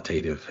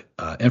qualitative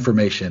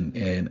information.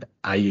 And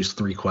I use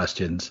 3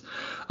 questions.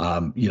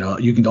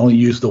 You can only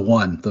use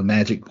the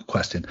magic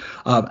question.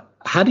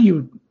 How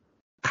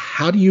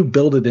do you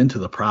build it into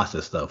the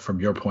process, though, from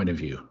your point of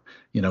view?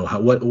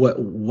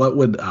 What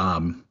would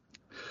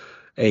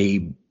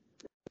a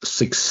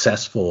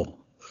successful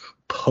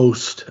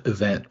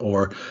post-event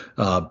or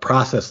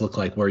process look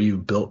like, where you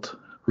built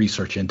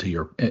research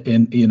into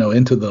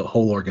into the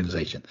whole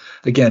organization?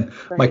 Again,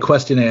 right. My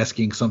question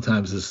asking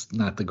sometimes is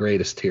not the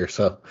greatest here,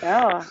 so.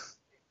 No,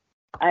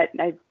 I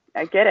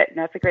get it.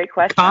 That's a great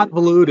question.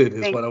 Convoluted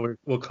is what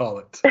we'll call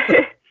it.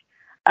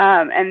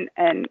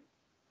 And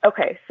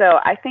okay, so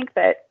I think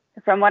that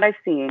from what I've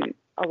seen,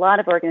 a lot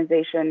of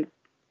organizations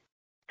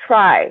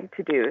try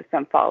to do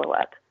some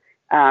follow-up.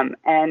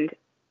 And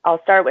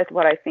I'll start with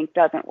what I think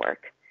doesn't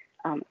work.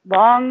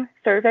 Long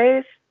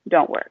surveys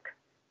don't work.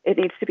 It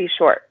needs to be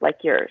short,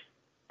 like yours.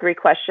 3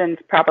 questions,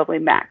 probably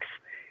max.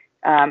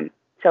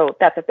 So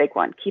that's a big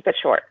one. Keep it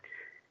short.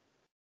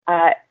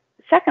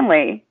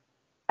 Secondly,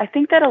 I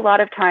think that a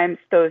lot of times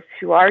those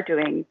who are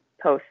doing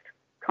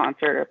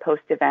post-concert or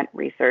post-event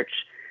research,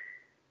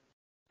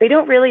 they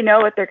don't really know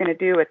what they're going to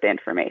do with the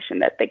information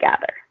that they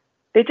gather.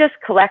 They just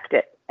collect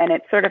it, and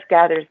it sort of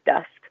gathers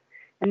dust.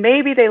 And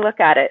maybe they look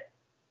at it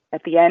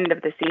at the end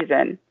of the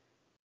season,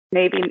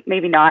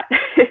 maybe not,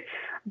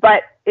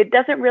 but it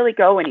doesn't really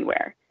go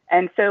anywhere.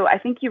 And so I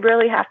think you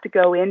really have to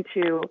go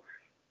into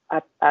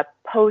a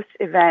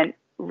post-event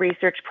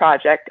research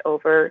project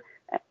over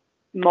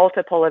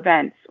multiple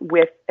events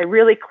with a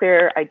really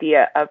clear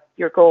idea of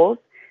your goals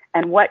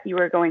and what you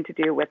are going to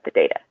do with the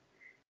data.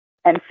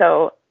 And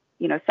so,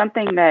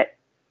 something that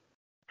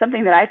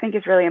I think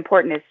is really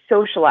important is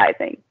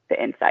socializing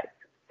the insights,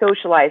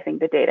 socializing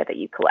the data that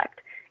you collect.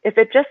 If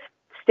it just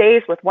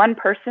stays with one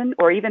person,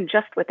 or even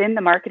just within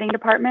the marketing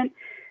department,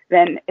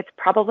 then it's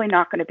probably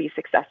not going to be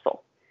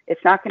successful.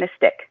 It's not going to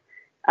stick.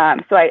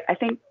 So I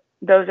think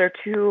those are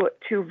two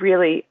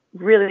really,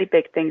 really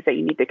big things that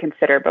you need to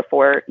consider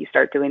before you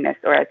start doing this,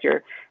 or as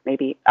you're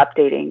maybe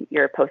updating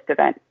your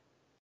post-event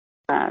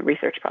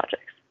research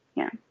projects.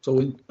 Yeah.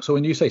 So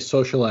when you say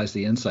socialize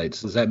the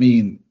insights, does that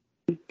mean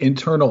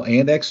internal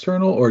and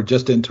external, or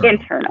just internal?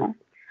 Internal.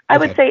 I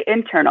would say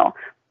internal.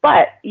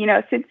 But,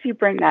 since you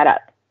bring that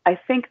up, I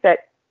think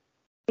that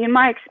in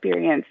my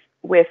experience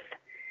with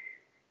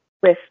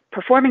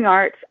performing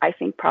arts, I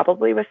think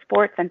probably with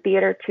sports and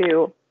theater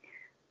too,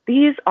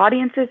 these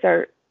audiences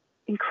are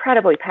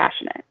incredibly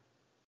passionate.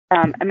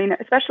 I mean,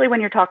 especially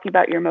when you're talking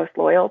about your most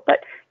loyal,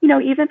 but, you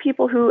know, even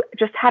people who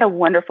just had a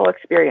wonderful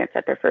experience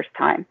at their first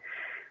time.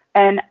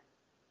 And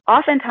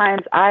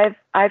oftentimes I've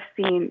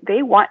seen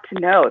they want to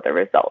know the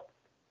results.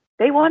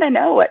 They want to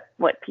know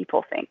what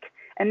people think,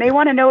 and they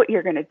want to know what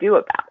you're going to do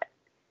about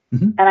it.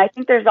 Mm-hmm. And I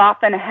think there's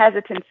often a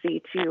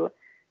hesitancy to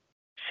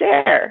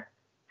share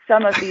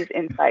some of these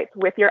insights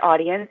with your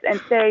audience and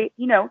say,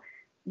 you know,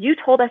 you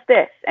told us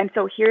this, and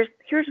so here's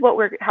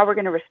how we're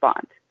going to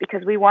respond,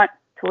 because we want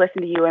to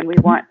listen to you, and we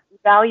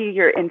value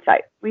your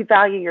insight. We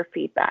value your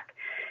feedback.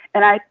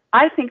 And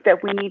I think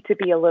that we need to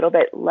be a little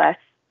bit more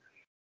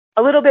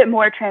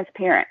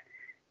transparent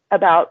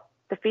about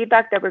the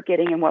feedback that we're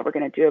getting and what we're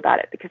going to do about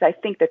it, because I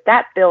think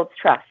that builds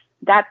trust,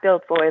 that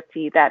builds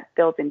loyalty, that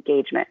builds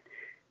engagement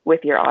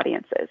with your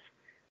audiences.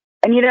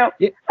 And, you know,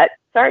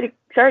 sorry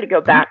to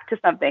go back to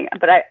something,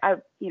 but I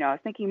was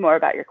thinking more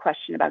about your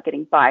question about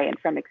getting buy-in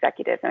from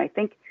executives. And I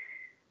think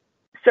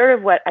sort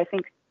of what I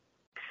think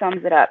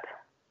sums it up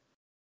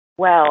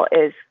well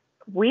is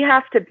we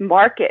have to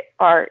market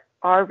our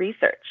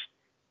research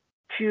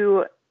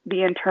to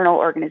the internal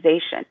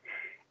organization.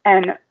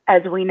 And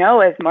as we know,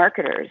 as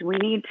marketers, we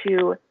need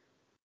to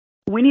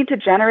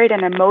generate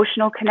an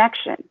emotional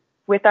connection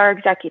with our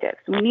executives.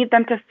 We need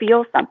them to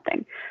feel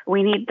something.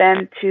 We need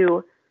them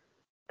to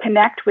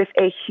connect with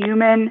a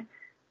human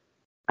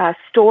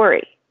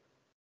story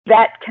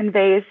that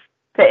conveys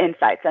the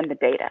insights and the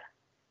data.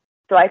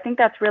 So I think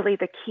that's really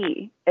the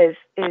key is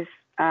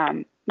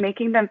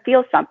making them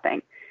feel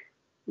something.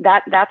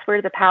 That's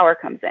where the power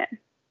comes in.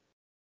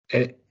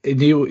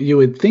 And you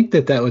would think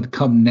that would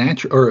come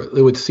natural, or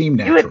it would seem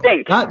natural. You would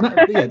think.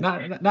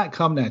 Not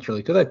come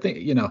naturally, because I think,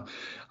 you know,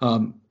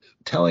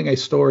 telling a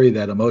story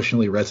that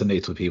emotionally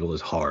resonates with people is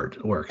hard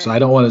work. So I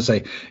don't want to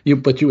say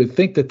but you would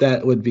think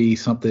that would be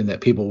something that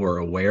people were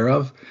aware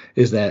of,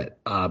 is that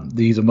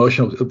these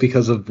emotional,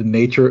 because of the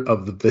nature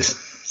of the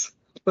business.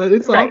 But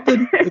it's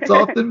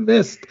often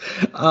missed.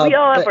 We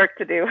all have work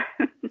to do.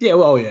 Yeah,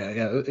 well,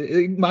 yeah,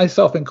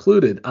 myself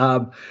included.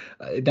 Now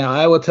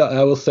I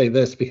will say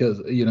this,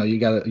 because, you know,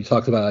 you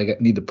talked about I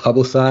need to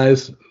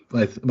publicize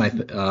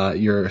my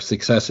your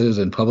successes,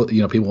 and public,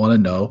 you know, people want to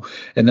know.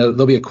 And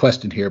there'll be a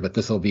question here, but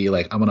this will be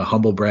like, I'm going to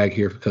humble brag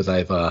here, because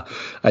I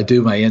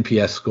do my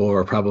NPS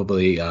score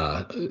probably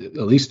at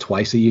least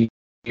twice a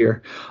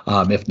year,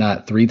 if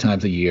not 3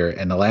 times a year.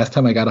 And the last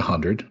time I got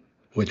 100,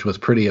 which was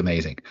pretty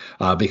amazing,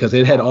 because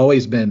it had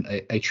always been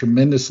a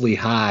tremendously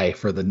high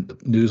for the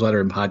newsletter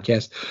and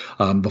podcast.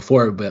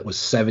 Before it was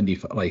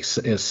 70, like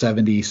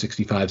 70,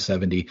 65,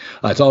 70.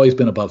 It's always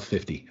been above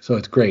 50. So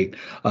it's great.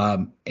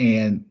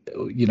 And,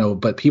 you know,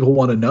 but people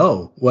want to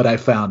know what I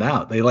found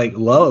out. They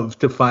love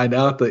to find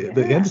out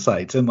the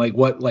insights, and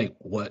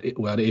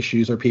what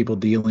issues are people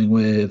dealing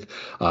with?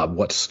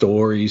 What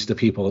stories do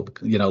people,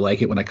 you know,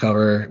 like it when I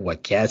cover?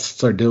 What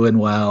guests are doing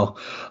well?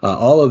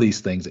 All of these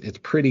things. It's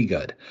pretty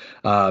good.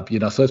 You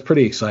know, so it's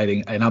pretty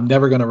exciting, and I'm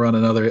never going to run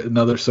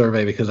another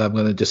survey, because I'm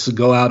going to just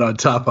go out on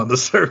top on the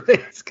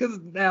surveys, because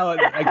now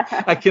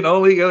I can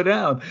only go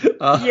down.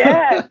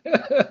 Yeah.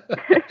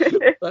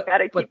 Got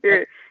to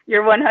keep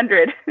your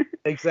 100.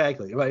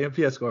 Exactly. My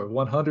NPS score of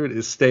 100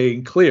 is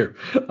staying clear.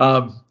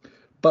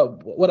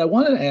 But what I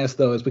wanted to ask,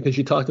 though, is because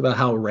you talked about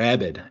how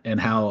rabid and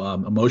how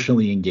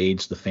emotionally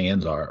engaged the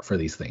fans are for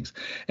these things.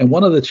 And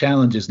one of the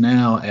challenges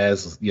now,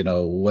 as, you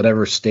know,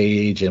 whatever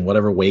stage and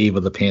whatever wave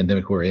of the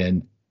pandemic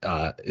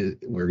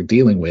we're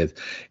dealing with,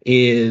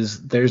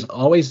 is there's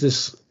always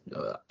this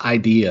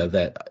idea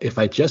that if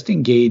I just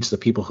engage the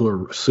people who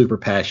are super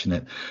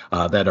passionate,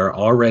 that are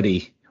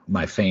already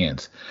my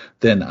fans,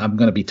 then I'm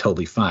going to be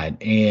totally fine.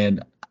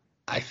 And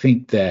I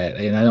think that,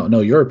 and I don't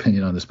know your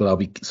opinion on this, but I'll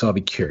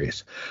be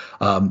curious.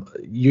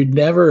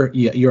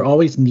 You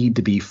always need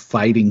to be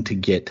fighting to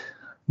get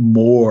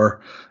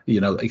more,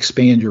 you know,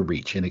 expand your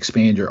reach and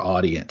expand your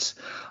audience.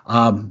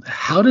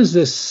 How does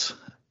this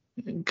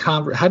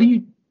how do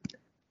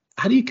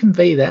you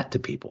convey that to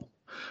people?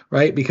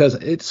 Right? Because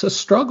it's a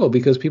struggle,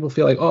 because people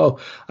feel like, oh,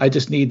 I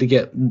just need to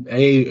get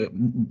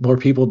more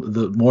people,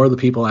 the more of the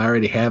people I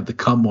already have to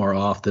come more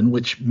often,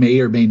 which may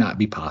or may not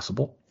be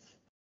possible.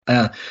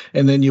 And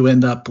then you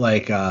end up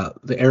like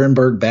the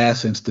Ehrenberg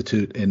Bass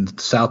Institute in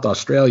South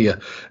Australia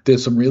did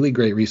some really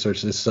great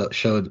research. This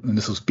showed, and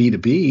this was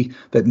B2B,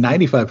 that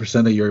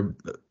 95% of your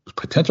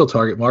potential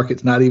target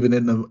market's not even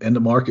in the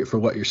market for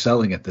what you're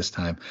selling at this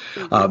time.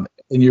 Mm-hmm.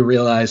 And you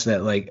realize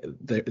that like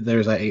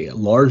there's a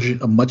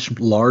much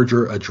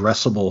larger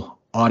addressable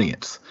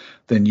audience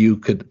than you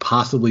could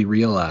possibly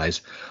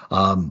realize,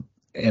 and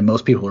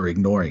most people are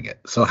ignoring it.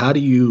 So how do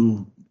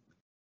you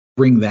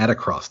bring that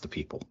across to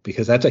people?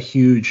 Because that's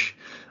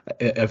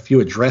if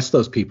you address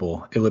those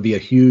people, it would be a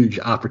huge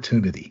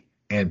opportunity,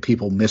 and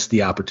people miss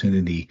the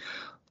opportunity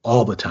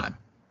all the time.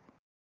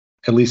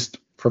 At least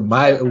from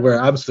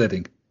where I'm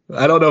sitting.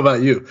 I don't know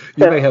about you.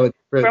 You may have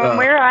from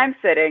where I'm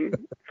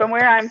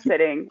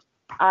sitting,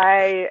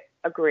 I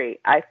agree.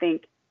 I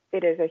think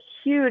it is a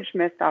huge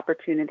missed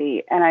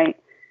opportunity, and I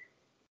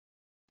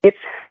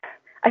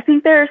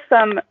think there are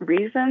some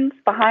reasons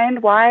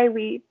behind why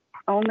we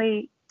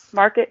only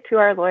market to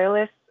our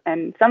loyalists,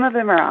 and some of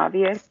them are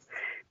obvious.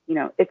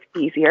 It's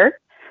easier.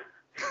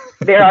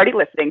 They're already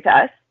listening to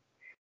us.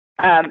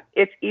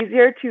 It's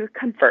easier to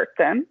convert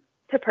them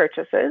to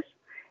purchases.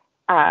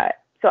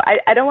 So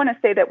I don't want to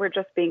say that we're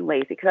just being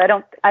lazy, because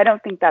I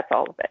don't think that's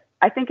all of it.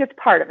 I think it's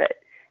part of it.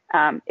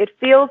 It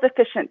feels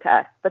efficient to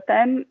us, but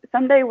then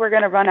someday we're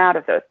going to run out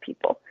of those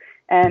people,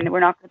 and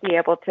we're not going to be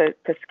able to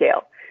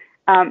scale.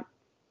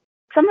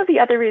 Some of the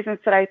other reasons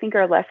that I think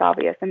are less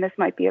obvious, and this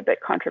might be a bit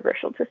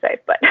controversial to say,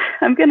 but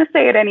I'm going to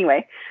say it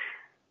anyway.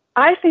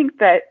 I think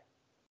that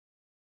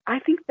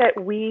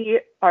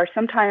we are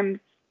sometimes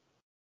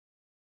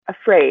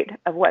afraid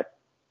of what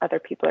other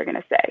people are going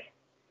to say,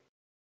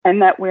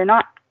 and that we're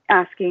not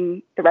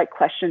asking the right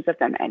questions of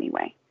them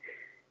anyway.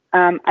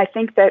 I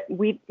think that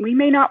we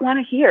may not want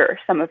to hear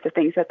some of the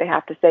things that they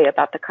have to say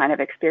about the kind of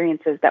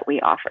experiences that we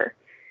offer.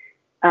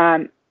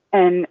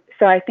 And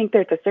so I think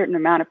there's a certain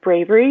amount of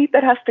bravery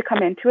that has to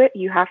come into it.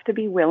 You have to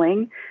be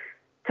willing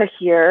to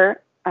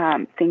hear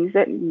things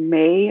that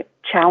may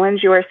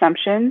challenge your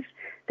assumptions.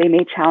 They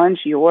may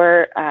challenge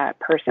your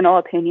personal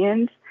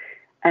opinions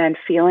and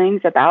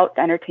feelings about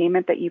the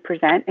entertainment that you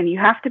present. And you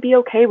have to be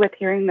okay with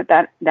hearing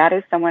that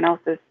is someone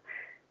else's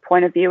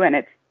point of view, and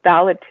it's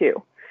valid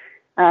too.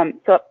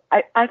 So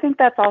I think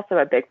that's also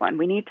a big one.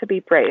 We need to be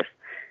brave.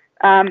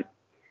 I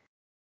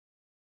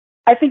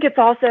think it's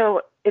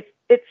also,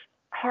 it's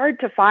hard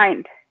to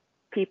find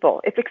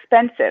people. It's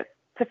expensive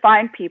to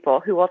find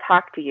people who will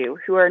talk to you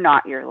who are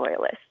not your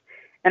loyalists.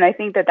 And I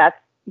think that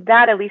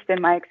at least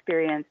in my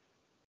experience,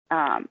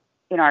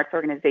 in arts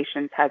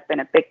organizations, has been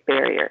a big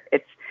barrier.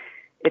 It's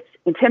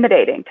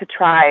intimidating to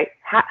try.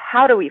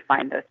 How do we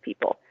find those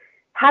people?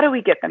 How do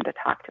we get them to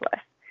talk to us?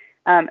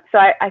 So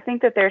I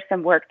think that there's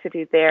some work to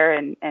do there,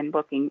 and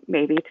looking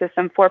maybe to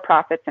some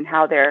for-profits and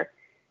how they're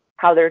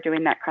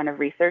doing that kind of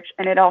research.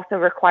 And it also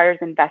requires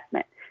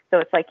investment. So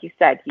it's like you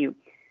said, you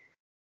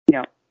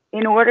know,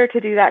 in order to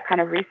do that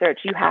kind of research,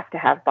 you have to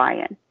have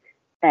buy-in,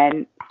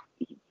 and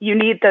you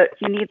need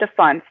the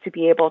funds to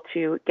be able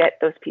to get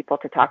those people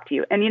to talk to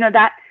you. And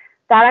that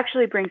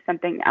actually brings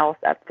something else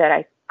up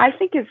that I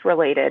think is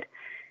related,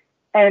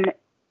 and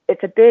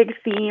it's a big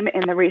theme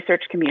in the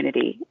research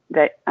community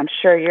that I'm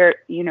sure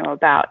you know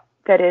about,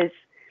 that is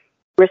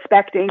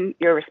respecting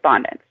your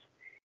respondents.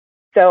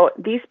 So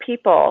these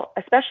people,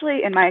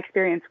 especially in my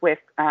experience with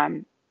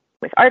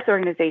arts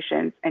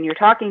organizations, and you're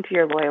talking to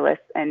your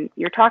loyalists and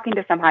you're talking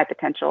to some high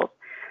potentials,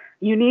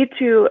 you need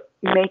to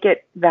make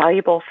it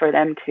valuable for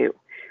them too.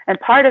 And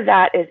part of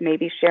that is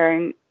maybe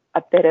sharing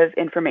a bit of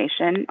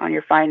information on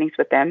your findings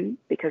with them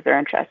because they're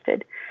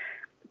interested.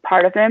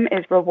 Part of them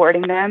is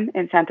rewarding them,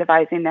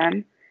 incentivizing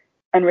them,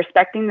 and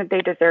respecting that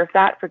they deserve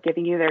that for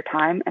giving you their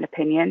time and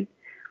opinion.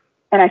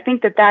 And I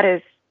think that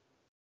is,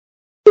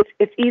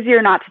 it's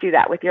easier not to do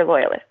that with your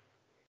loyalists.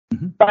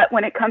 Mm-hmm. But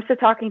when it comes to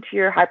talking to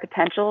your high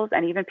potentials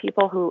and even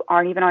people who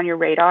aren't even on your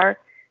radar,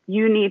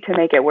 you need to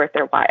make it worth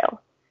their while.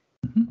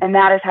 Mm-hmm. And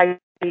that is how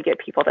you get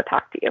people to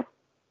talk to you.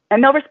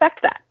 And they'll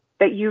respect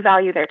that you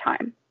value their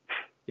time.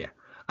 Yeah.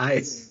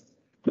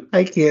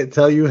 I can't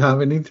tell you how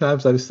many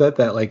times I've said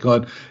that, like,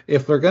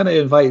 if we're going to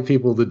invite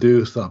people to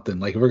do something,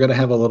 like if we're going to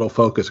have a little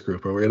focus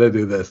group or we're going to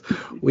do this,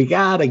 we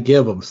got to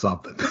give them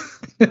something.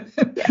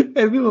 Yes.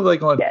 And people are like,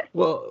 yes.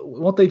 Well,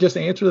 won't they just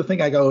answer the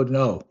thing? I go,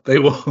 no, they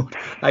won't.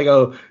 I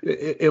go,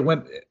 it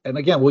went. And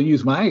again, we'll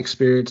use my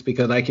experience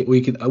because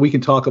we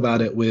can talk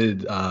about it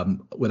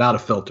without a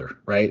filter.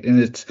 Right.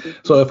 And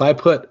so if I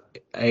put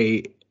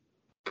a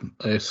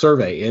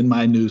survey in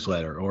my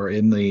newsletter or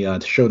in the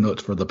show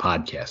notes for the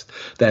podcast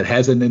that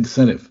has an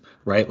incentive,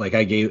 right? Like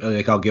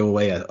I'll give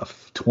away a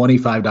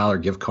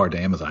 $25 gift card to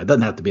Amazon. It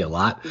doesn't have to be a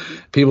lot. Mm-hmm.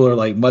 People are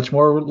like much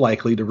more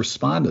likely to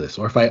respond to this.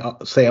 Or if I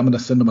say I'm going to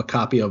send them a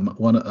copy of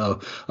one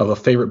of a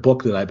favorite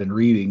book that I've been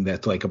reading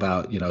that's like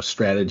about,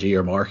 strategy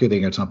or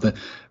marketing or something,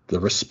 the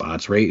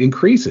response rate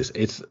increases.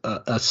 It's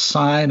a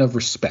sign of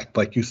respect.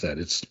 Like you said,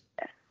 it's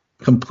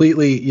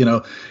completely,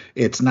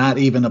 it's not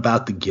even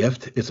about the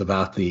gift. It's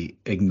about the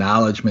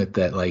acknowledgement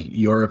that like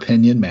your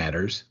opinion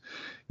matters.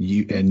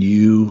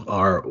 You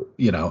are,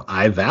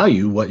 I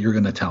value what you're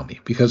going to tell me,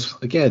 because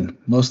again,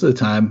 most of the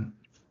time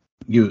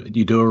you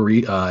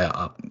do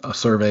a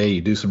survey,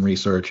 you do some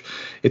research.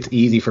 It's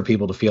easy for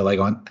people to feel like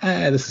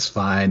this is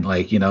fine.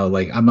 Like,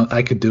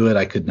 I could do it.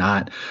 I could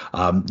not.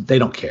 They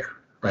don't care.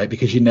 Right,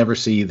 because you never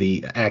see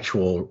the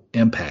actual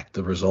impact,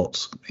 the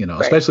results. Right.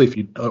 especially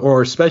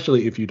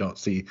if you don't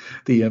see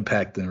the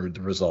impact and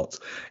the results.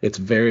 It's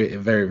very,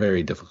 very,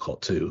 very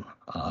difficult to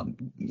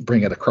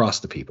bring it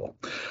across to people.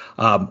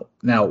 Now,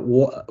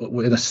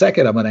 in a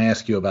second, I'm going to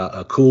ask you about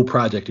a cool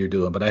project you're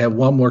doing, but I have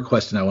one more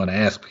question I want to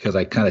ask because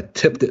I kind of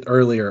tipped it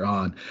earlier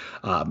on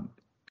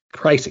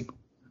pricing,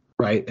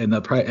 right? And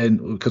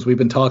because we've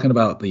been talking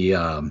about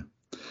the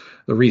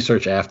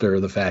research after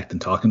the fact and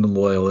talking to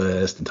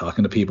loyalists and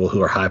talking to people who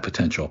are high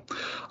potential.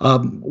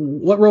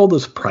 What role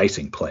does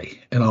pricing play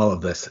in all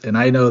of this? And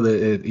I know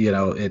that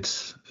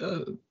it's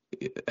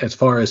as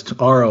far as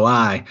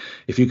ROI,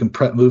 if you can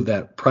move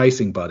that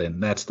pricing button,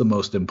 that's the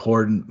most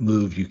important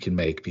move you can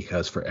make,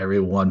 because for every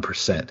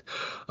 1%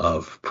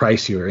 of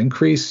price you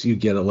increase, you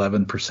get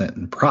 11%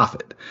 in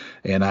profit.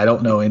 And I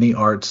don't know any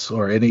arts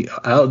or I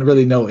don't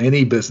really know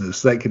any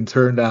business that can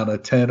turn down a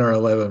 10 or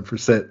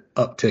 11%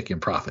 uptick in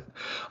profit.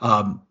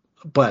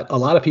 But a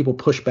lot of people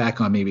push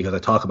back on me because I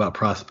talk about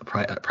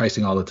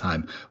pricing all the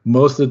time.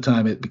 Most of the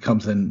time it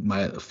becomes, in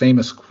my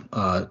famous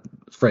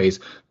phrase,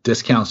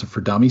 discounts are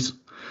for dummies.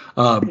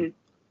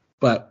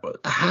 But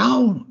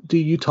how do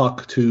you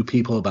talk to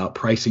people about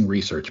pricing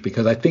research?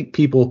 Because I think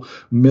people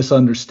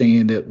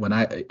misunderstand it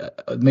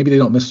maybe they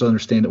don't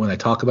misunderstand it when I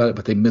talk about it,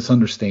 but they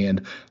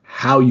misunderstand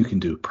how you can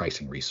do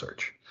pricing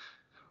research.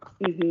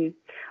 Mm-hmm.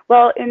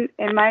 Well, in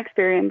my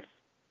experience,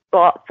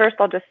 first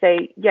I'll just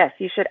say, yes,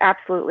 you should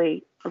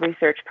absolutely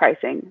research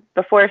pricing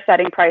before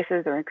setting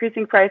prices or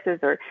increasing prices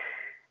or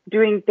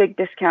doing big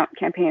discount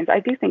campaigns. I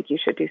do think you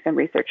should do some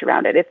research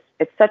around it.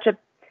 It's such a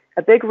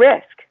big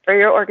risk for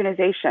your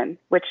organization,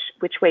 which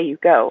way you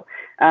go.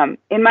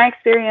 In my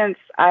experience,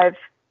 I've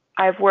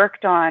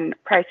worked on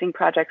pricing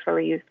projects where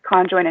we use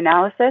conjoint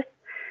analysis.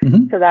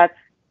 Mm-hmm. So that's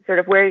sort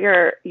of where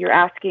you're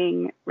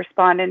asking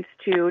respondents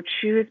to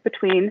choose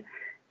between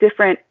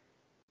different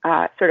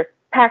sort of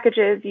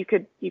packages. You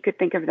could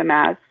think of them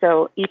as.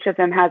 So each of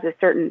them has a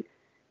certain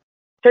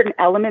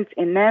elements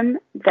in them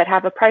that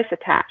have a price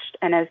attached,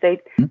 and as they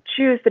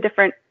choose the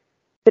different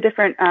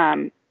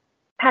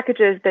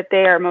packages that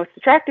they are most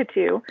attracted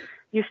to,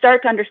 you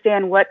start to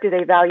understand what do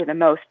they value the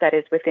most, that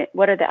is within,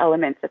 what are the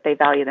elements that they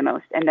value the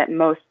most and that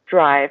most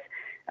drive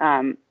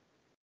intent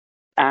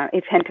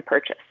to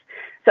purchase.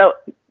 So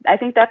I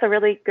think that's a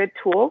really good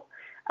tool.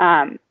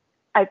 I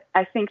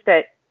think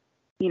that,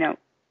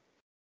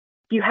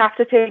 you have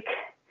to take,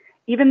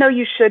 even though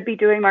you should be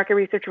doing market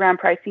research around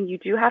pricing, you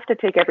do have to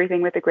take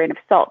everything with a grain of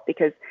salt,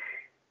 because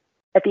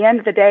at the end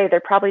of the day,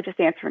 they're probably just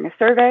answering a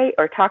survey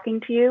or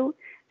talking to you,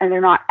 and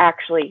they're not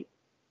actually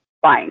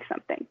buying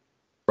something.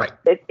 Right.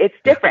 It's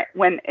different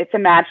when it's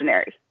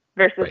imaginary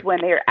versus when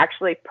they are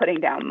actually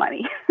putting down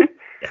money.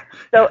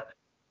 So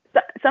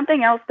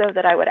something else, though,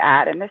 that I would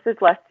add, and this is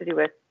less to do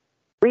with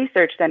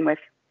research than with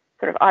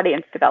sort of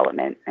audience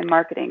development and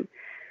marketing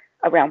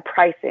around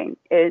pricing,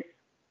 is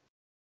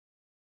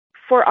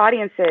for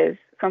audiences,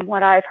 from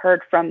what I've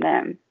heard from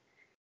them,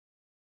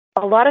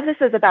 a lot of this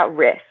is about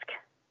risk.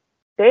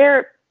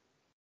 The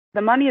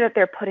money that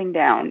they're putting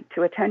down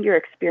to attend your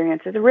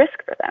experience is a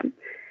risk for them,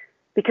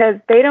 because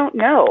they don't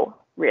know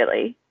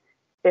really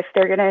if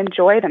they're going to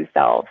enjoy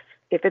themselves,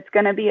 if it's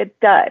going to be a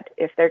dud,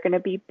 if they're going to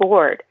be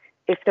bored,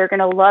 if they're going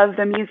to love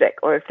the music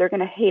or if they're going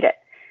to hate it,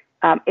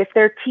 if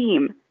their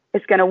team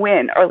is going to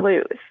win or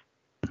lose.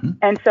 Mm-hmm.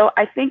 And so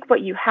I think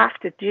what you have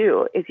to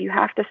do is you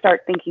have to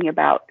start thinking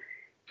about,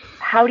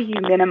 how do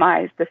you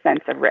minimize the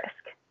sense of risk?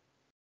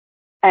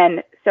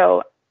 And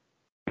so,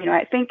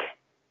 I think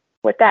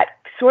what that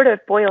sort of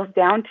boils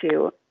down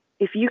to,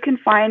 if you can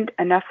find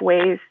enough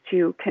ways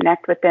to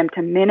connect with them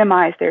to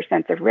minimize their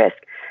sense of risk,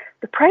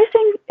 the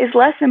pricing is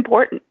less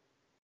important,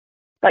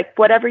 like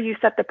whatever you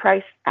set the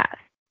price as.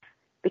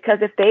 Because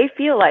if they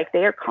feel like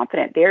they are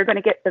confident they're going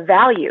to get the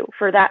value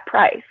for that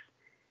price,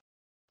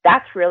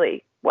 that's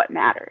really what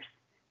matters.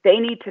 They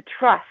need to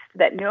trust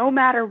that no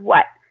matter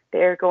what,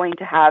 they're going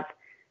to have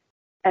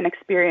an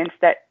experience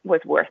that was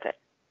worth it.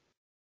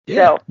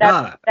 Yeah,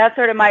 so that's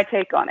sort of my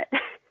take on it.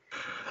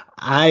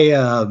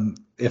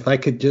 If I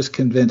could just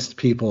convince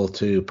people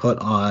to put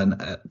on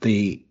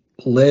the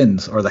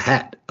lens or the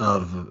hat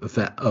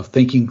of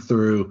thinking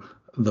through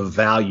the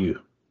value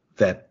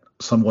that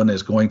someone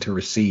is going to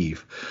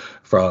receive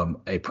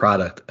from a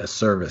product, a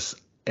service,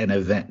 an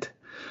event,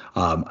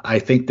 I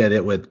think that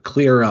it would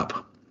clear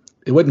up.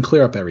 It wouldn't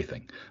clear up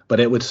everything,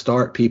 but it would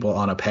start people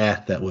on a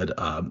path that would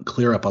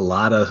clear up a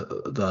lot of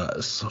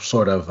the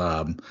sort of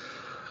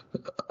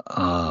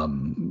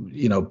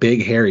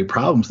big hairy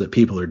problems that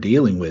people are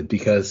dealing with,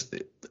 because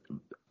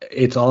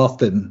it's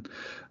often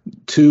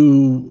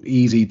too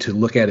easy to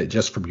look at it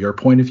just from your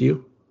point of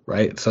view,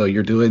 right? So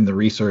you're doing the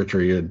research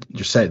or you're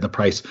setting the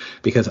price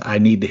because I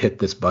need to hit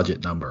this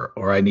budget number,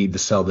 or I need to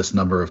sell this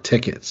number of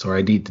tickets, or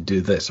I need to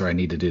do this, or I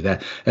need to do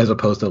that, as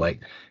opposed to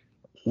like,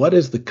 what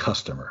is the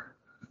customer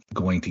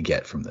going to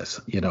get from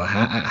this?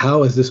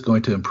 How is this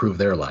going to improve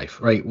their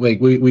life, right? Like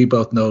we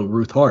both know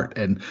Ruth Hart,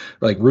 and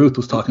like Ruth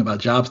was talking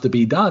about jobs to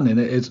be done, and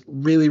it's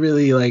really,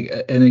 really like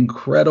an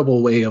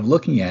incredible way of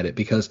looking at it,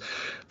 because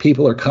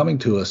people are coming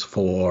to us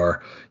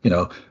for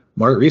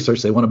market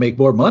research. They want to make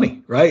more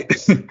money, right?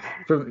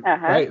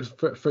 Right.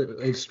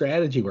 For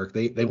strategy work,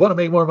 they want to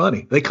make more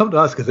money. They come to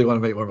us because they want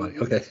to make more money.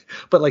 Okay.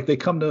 But like they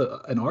come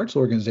to an arts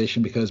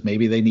organization because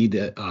maybe they need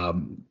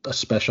a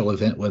special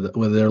event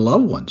with their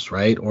loved ones,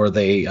 right? Or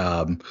they,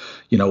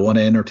 want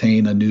to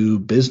entertain a new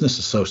business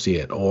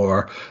associate,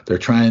 or they're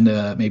trying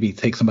to maybe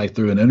take somebody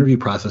through an interview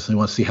process and they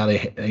want to see how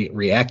they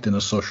react in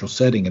a social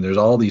setting. And there's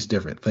all these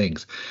different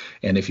things.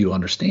 And if you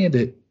understand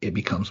it, it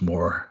becomes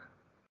more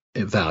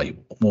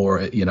valuable, more,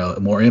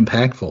 more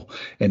impactful.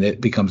 And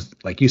it becomes,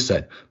 like you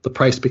said, the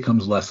price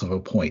becomes less of a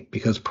point,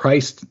 because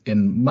price,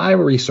 in my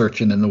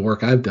research and in the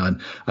work I've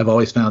done, I've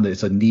always found that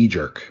it's a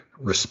knee-jerk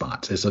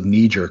response. It's a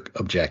knee-jerk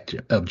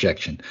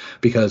objection,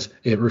 because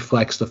it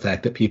reflects the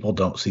fact that people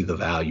don't see the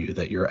value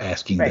that you're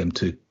asking them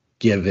to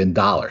give in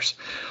dollars.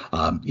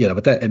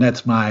 But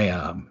that's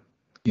my,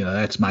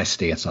 that's my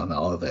stance on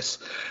all of this.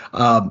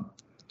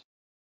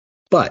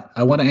 But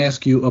I want to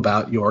ask you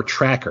about your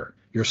tracker,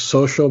 your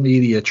social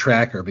media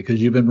tracker,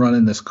 because you've been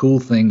running this cool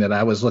thing that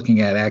I was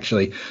looking at.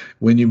 Actually,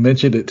 when you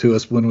mentioned it to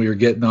us when we were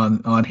getting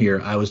on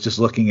here, I was just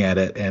looking at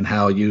it and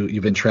how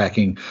you've been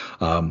tracking.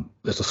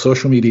 It's a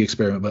social media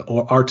experiment, but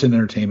arts and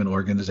entertainment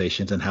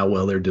organizations and how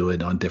well they're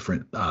doing on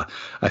different. I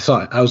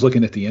was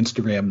looking at the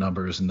Instagram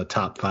numbers in the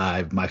top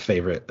 5. My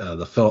favorite,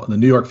 the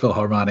New York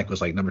Philharmonic was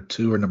like number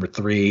 2 or number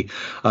 3.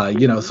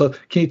 So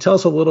can you tell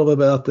us a little bit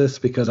about this?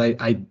 Because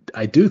I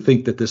do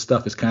think that this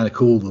stuff is kind of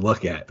cool to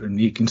look at,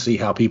 and you can see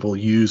how people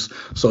use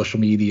social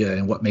media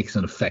and what makes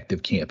an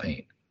effective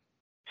campaign.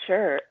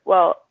 Sure.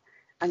 Well,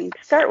 to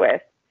start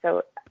with,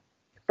 so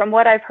from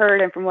what I've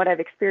heard and from what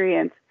I've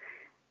experienced,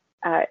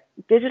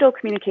 digital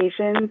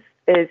communications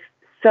is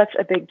such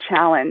a big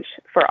challenge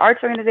for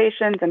arts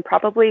organizations and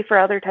probably for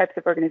other types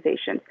of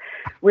organizations.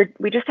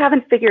 We just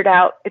haven't figured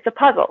out, it's a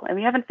puzzle, and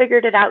we haven't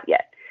figured it out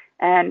yet.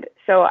 And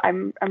so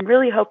I'm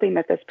really hoping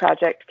that this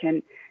project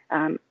can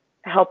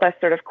help us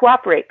sort of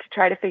cooperate to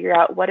try to figure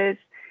out what is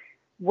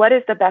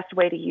the best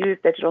way to use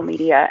digital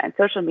media and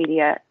social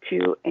media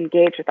to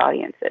engage with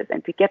audiences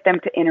and to get them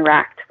to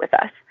interact with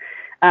us.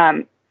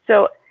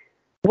 So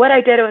what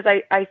I did was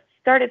I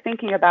started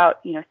thinking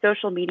about,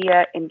 social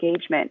media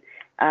engagement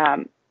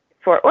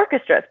for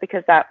orchestras,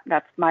 because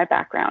that's my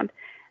background.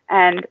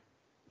 And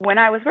when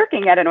I was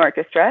working at an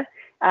orchestra,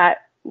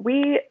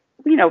 we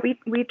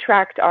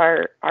tracked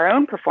our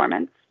own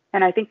performance.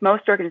 And I think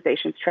most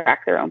organizations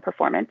track their own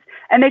performance,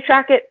 and they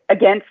track it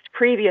against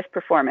previous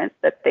performance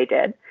that they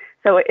did.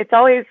 So it's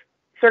always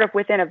sort of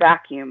within a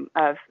vacuum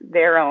of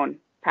their own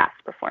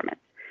past performance.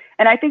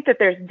 And I think that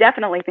there's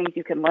definitely things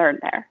you can learn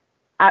there.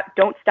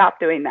 Don't stop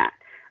doing that.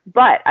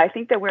 But I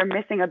think that we're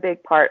missing a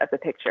big part of the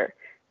picture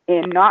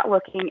in not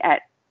looking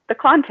at the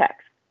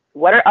context.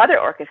 What are other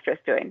orchestras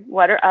doing?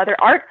 What are other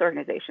arts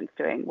organizations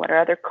doing? What are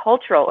other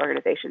cultural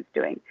organizations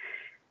doing?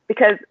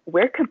 Because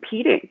we're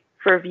competing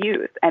for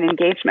views and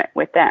engagement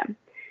with them.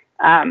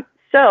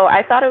 So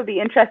I thought it would be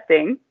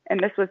interesting, and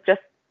this was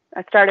just,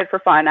 I started for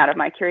fun out of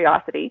my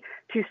curiosity,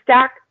 to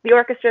stack the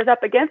orchestras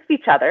up against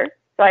each other.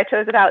 So I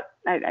chose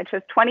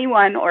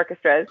 21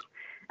 orchestras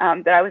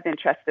that I was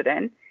interested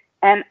in,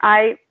 and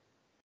I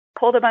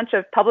pulled a bunch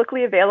of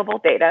publicly available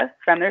data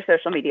from their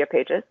social media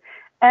pages,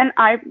 and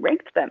I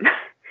ranked them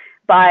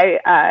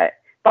by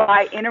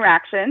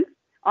interactions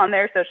on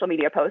their social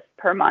media posts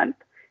per month,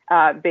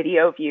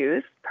 video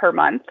views per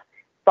month,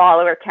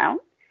 follower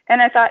count.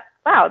 And I thought,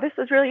 wow, this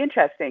is really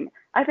interesting.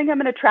 I think I'm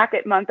going to track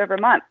it month over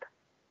month.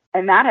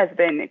 And that has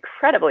been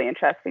incredibly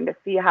interesting to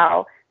see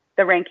how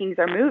the rankings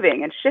are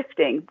moving and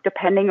shifting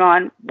depending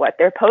on what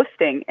they're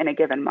posting in a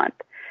given month.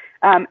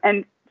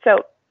 And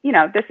so,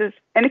 this is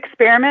an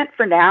experiment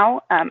for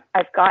now.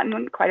 I've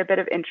gotten quite a bit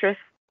of interest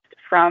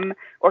from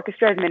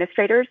orchestra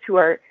administrators who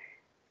are,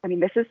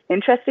 this is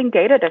interesting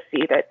data to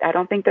see that I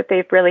don't think that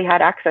they've really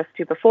had access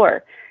to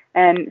before.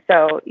 And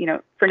so,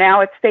 for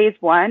now it's phase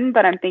 1,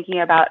 but I'm thinking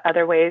about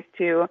other ways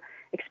to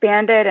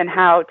expand it and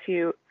how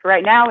to, for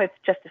right now it's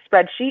just a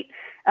spreadsheet.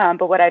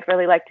 But what I'd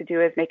really like to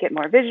do is make it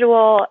more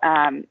visual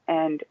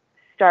and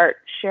start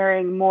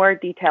sharing more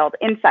detailed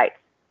insights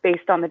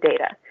based on the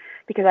data,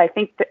 because I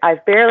think that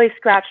I've barely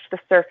scratched the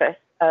surface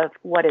of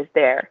what is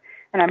there.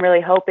 And I'm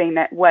really hoping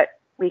that what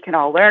we can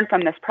all learn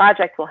from this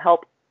project will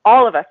help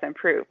all of us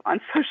improve on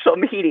social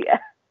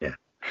media.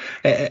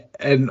 Yeah.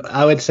 And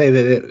I would say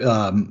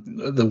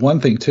that the one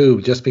thing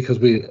too, just because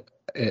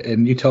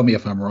and you tell me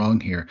if I'm wrong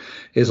here,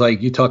 is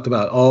like you talked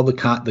about all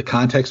the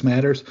context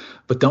matters,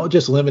 but don't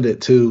just limit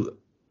it to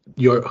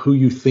who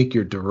you think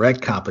your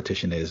direct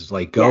competition is.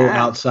 Like go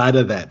outside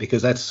of that,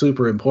 because that's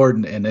super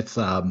important. And it's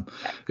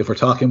if we're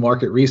talking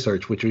market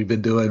research, which we've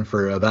been doing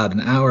for about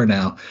an hour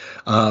now,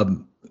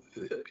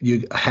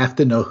 you have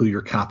to know who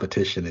your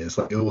competition is,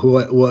 like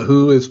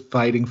who is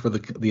fighting for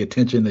the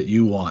attention that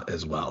you want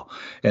as well.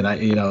 And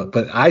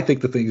but I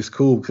think the thing is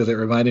cool because it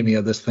reminded me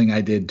of this thing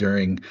I did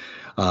during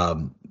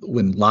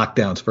when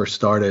lockdowns first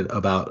started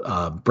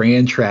about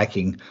brand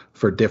tracking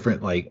for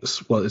different,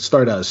 it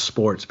started out as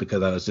sports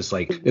because I was just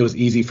like, it was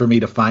easy for me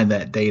to find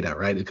that data,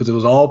 right? Because it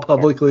was all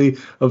publicly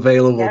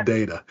available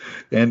data.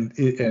 And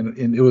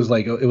it was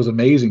like, it was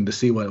amazing to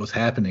see what was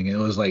happening. It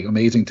was like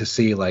amazing to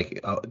see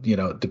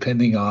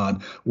depending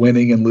on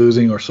winning and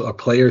losing or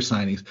player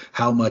signings,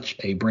 how much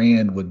a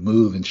brand would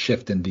move and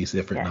shift in these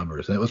different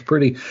numbers. And it was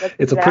pretty,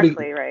 it's exactly a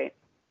pretty right.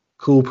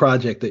 Cool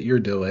project that you're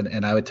doing,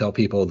 and I would tell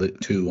people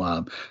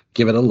to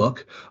give it a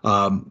look.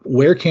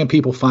 Where can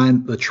people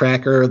find the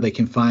tracker? They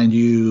can find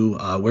you.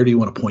 Where do you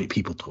want to point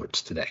people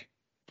towards today?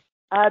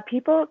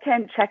 People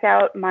can check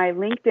out my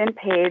LinkedIn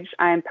page.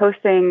 I'm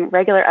posting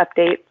regular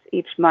updates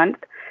each month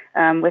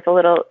with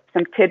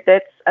some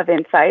tidbits of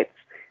insights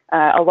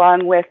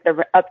along with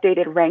the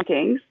updated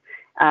rankings.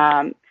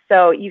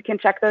 So you can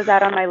check those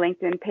out on my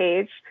LinkedIn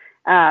page.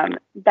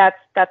 That's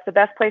the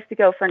best place to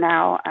go for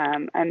now.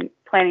 I'm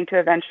planning to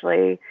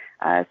eventually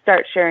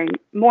start sharing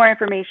more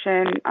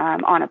information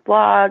on a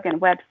blog and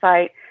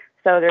website.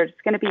 So there's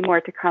going to be more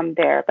to come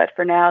there. But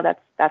for now, that's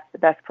the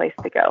best place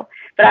to go.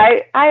 But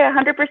I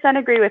 100%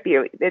 agree with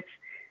you.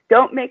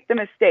 Don't make the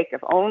mistake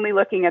of only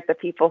looking at the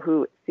people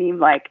who seem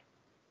like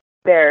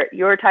they're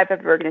your type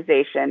of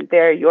organization.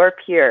 They're your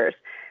peers.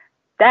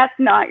 That's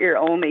not your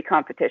only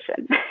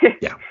competition.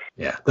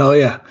 Yeah. Oh,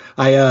 yeah.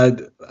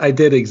 I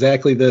did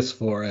exactly this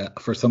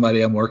for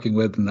somebody I'm working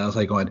with, and I was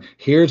like going,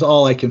 here's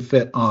all I can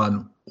fit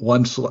on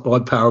one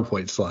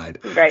PowerPoint slide.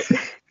 Right.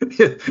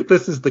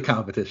 This is the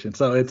competition.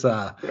 So it's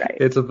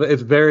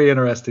very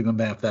interesting to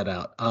map that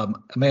out.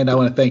 Amanda, I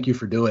want to thank you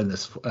for doing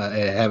this,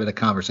 having a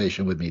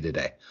conversation with me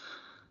today.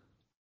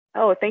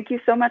 Oh, thank you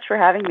so much for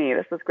having me.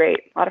 This was great.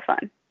 A lot of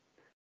fun.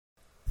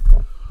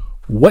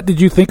 What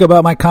did you think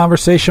about my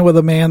conversation with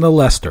Amanda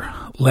Lester?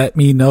 Let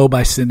me know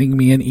by sending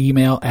me an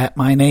email at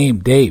my name,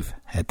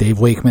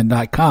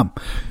 Dave@DaveWakeman.com.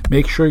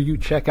 Make sure you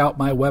check out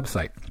my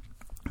website.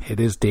 It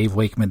is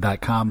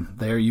DaveWakeman.com.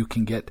 There you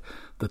can get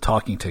the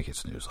Talking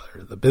Tickets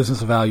newsletter, the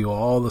Business of Value,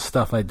 all the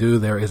stuff I do.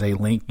 There is a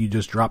link. You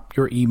just drop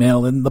your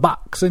email in the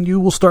box and you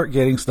will start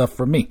getting stuff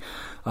from me.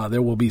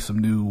 There will be some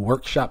new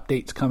workshop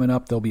dates coming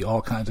up. There'll be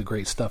all kinds of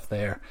great stuff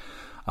there.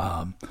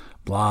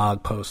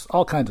 Blog posts,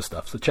 all kinds of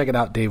stuff. So check it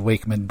out,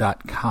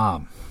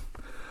 DaveWakeman.com.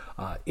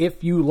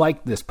 If you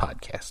like this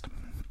podcast,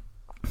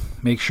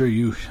 make sure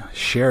you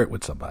share it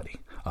with somebody.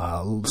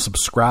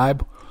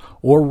 Subscribe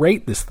or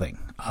rate this thing.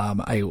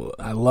 I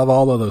love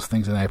all of those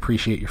things, and I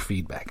appreciate your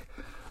feedback.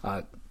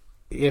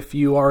 If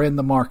you are in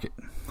the market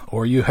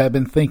or you have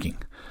been thinking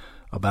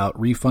about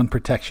refund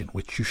protection,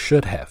 which you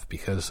should have,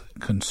 because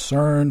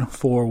concern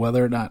for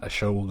whether or not a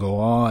show will go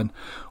on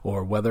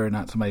or whether or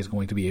not somebody's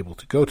going to be able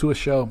to go to a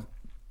show,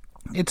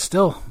 it's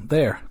still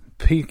there,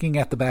 peeking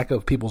at the back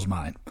of people's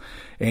mind.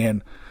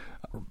 And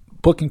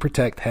Booking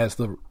Protect has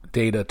the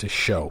data to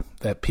show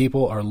that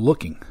people are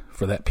looking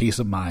for that peace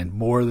of mind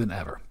more than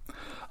ever.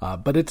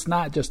 But it's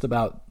not just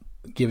about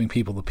giving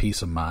people the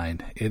peace of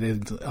mind. It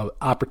is an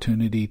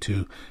opportunity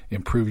to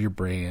improve your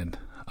brand,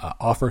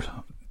 offer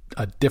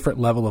a different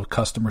level of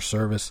customer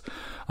service,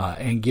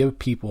 and give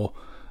people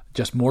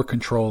just more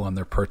control on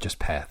their purchase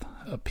path.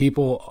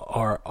 People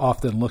are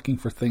often looking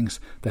for things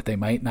that they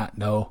might not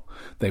know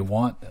they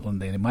want,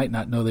 and they might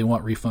not know they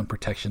want refund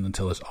protection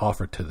until it's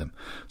offered to them.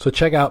 So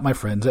check out my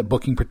friends at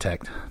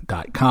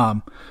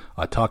bookingprotect.com.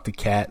 Talk to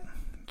Kat,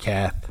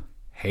 Kath,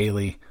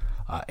 Haley,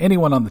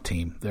 anyone on the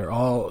team. They're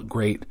all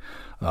great.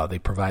 They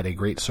provide a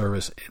great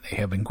service. They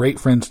have been great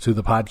friends to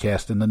the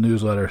podcast and the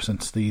newsletter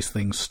since these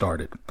things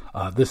started.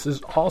 This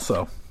is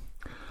also,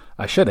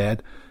 I should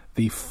add,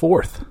 the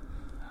 4th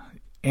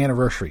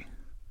anniversary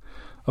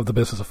of the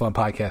Business of Fun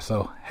podcast.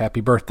 So happy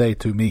birthday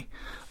to me,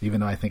 even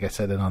though I think I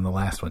said it on the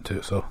last one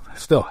too. So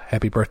still,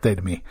 happy birthday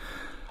to me.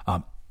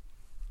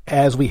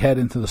 As we head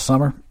into the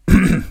summer,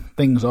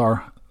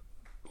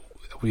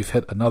 we've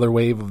hit another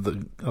wave of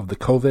the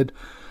COVID.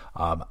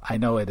 I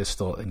know it is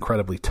still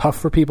incredibly tough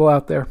for people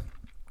out there.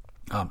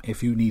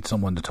 If you need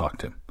someone to talk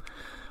to,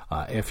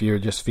 if you're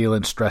just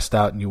feeling stressed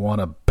out and you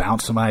want to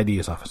bounce some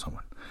ideas off of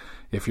someone,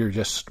 if you're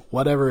just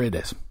whatever it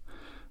is,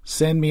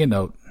 send me a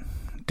note,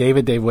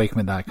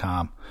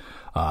 Dave@DaveWakeman.com,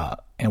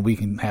 and we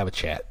can have a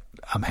chat.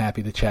 I'm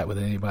happy to chat with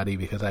anybody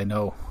because I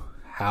know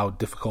how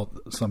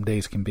difficult some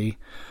days can be,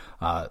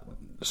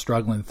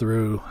 struggling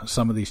through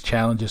some of these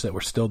challenges that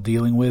we're still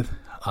dealing with.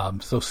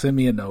 So send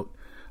me a note.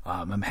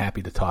 I'm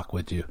happy to talk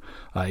with you.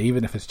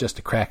 Even if it's just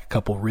to crack a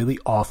couple really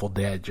awful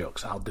dad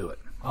jokes, I'll do it.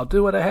 I'll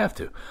do what I have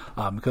to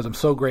because I'm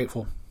so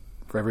grateful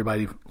for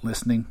everybody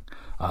listening,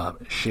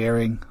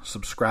 sharing,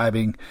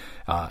 subscribing,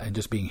 and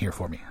just being here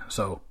for me.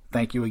 So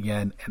thank you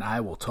again, and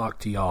I will talk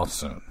to y'all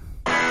soon.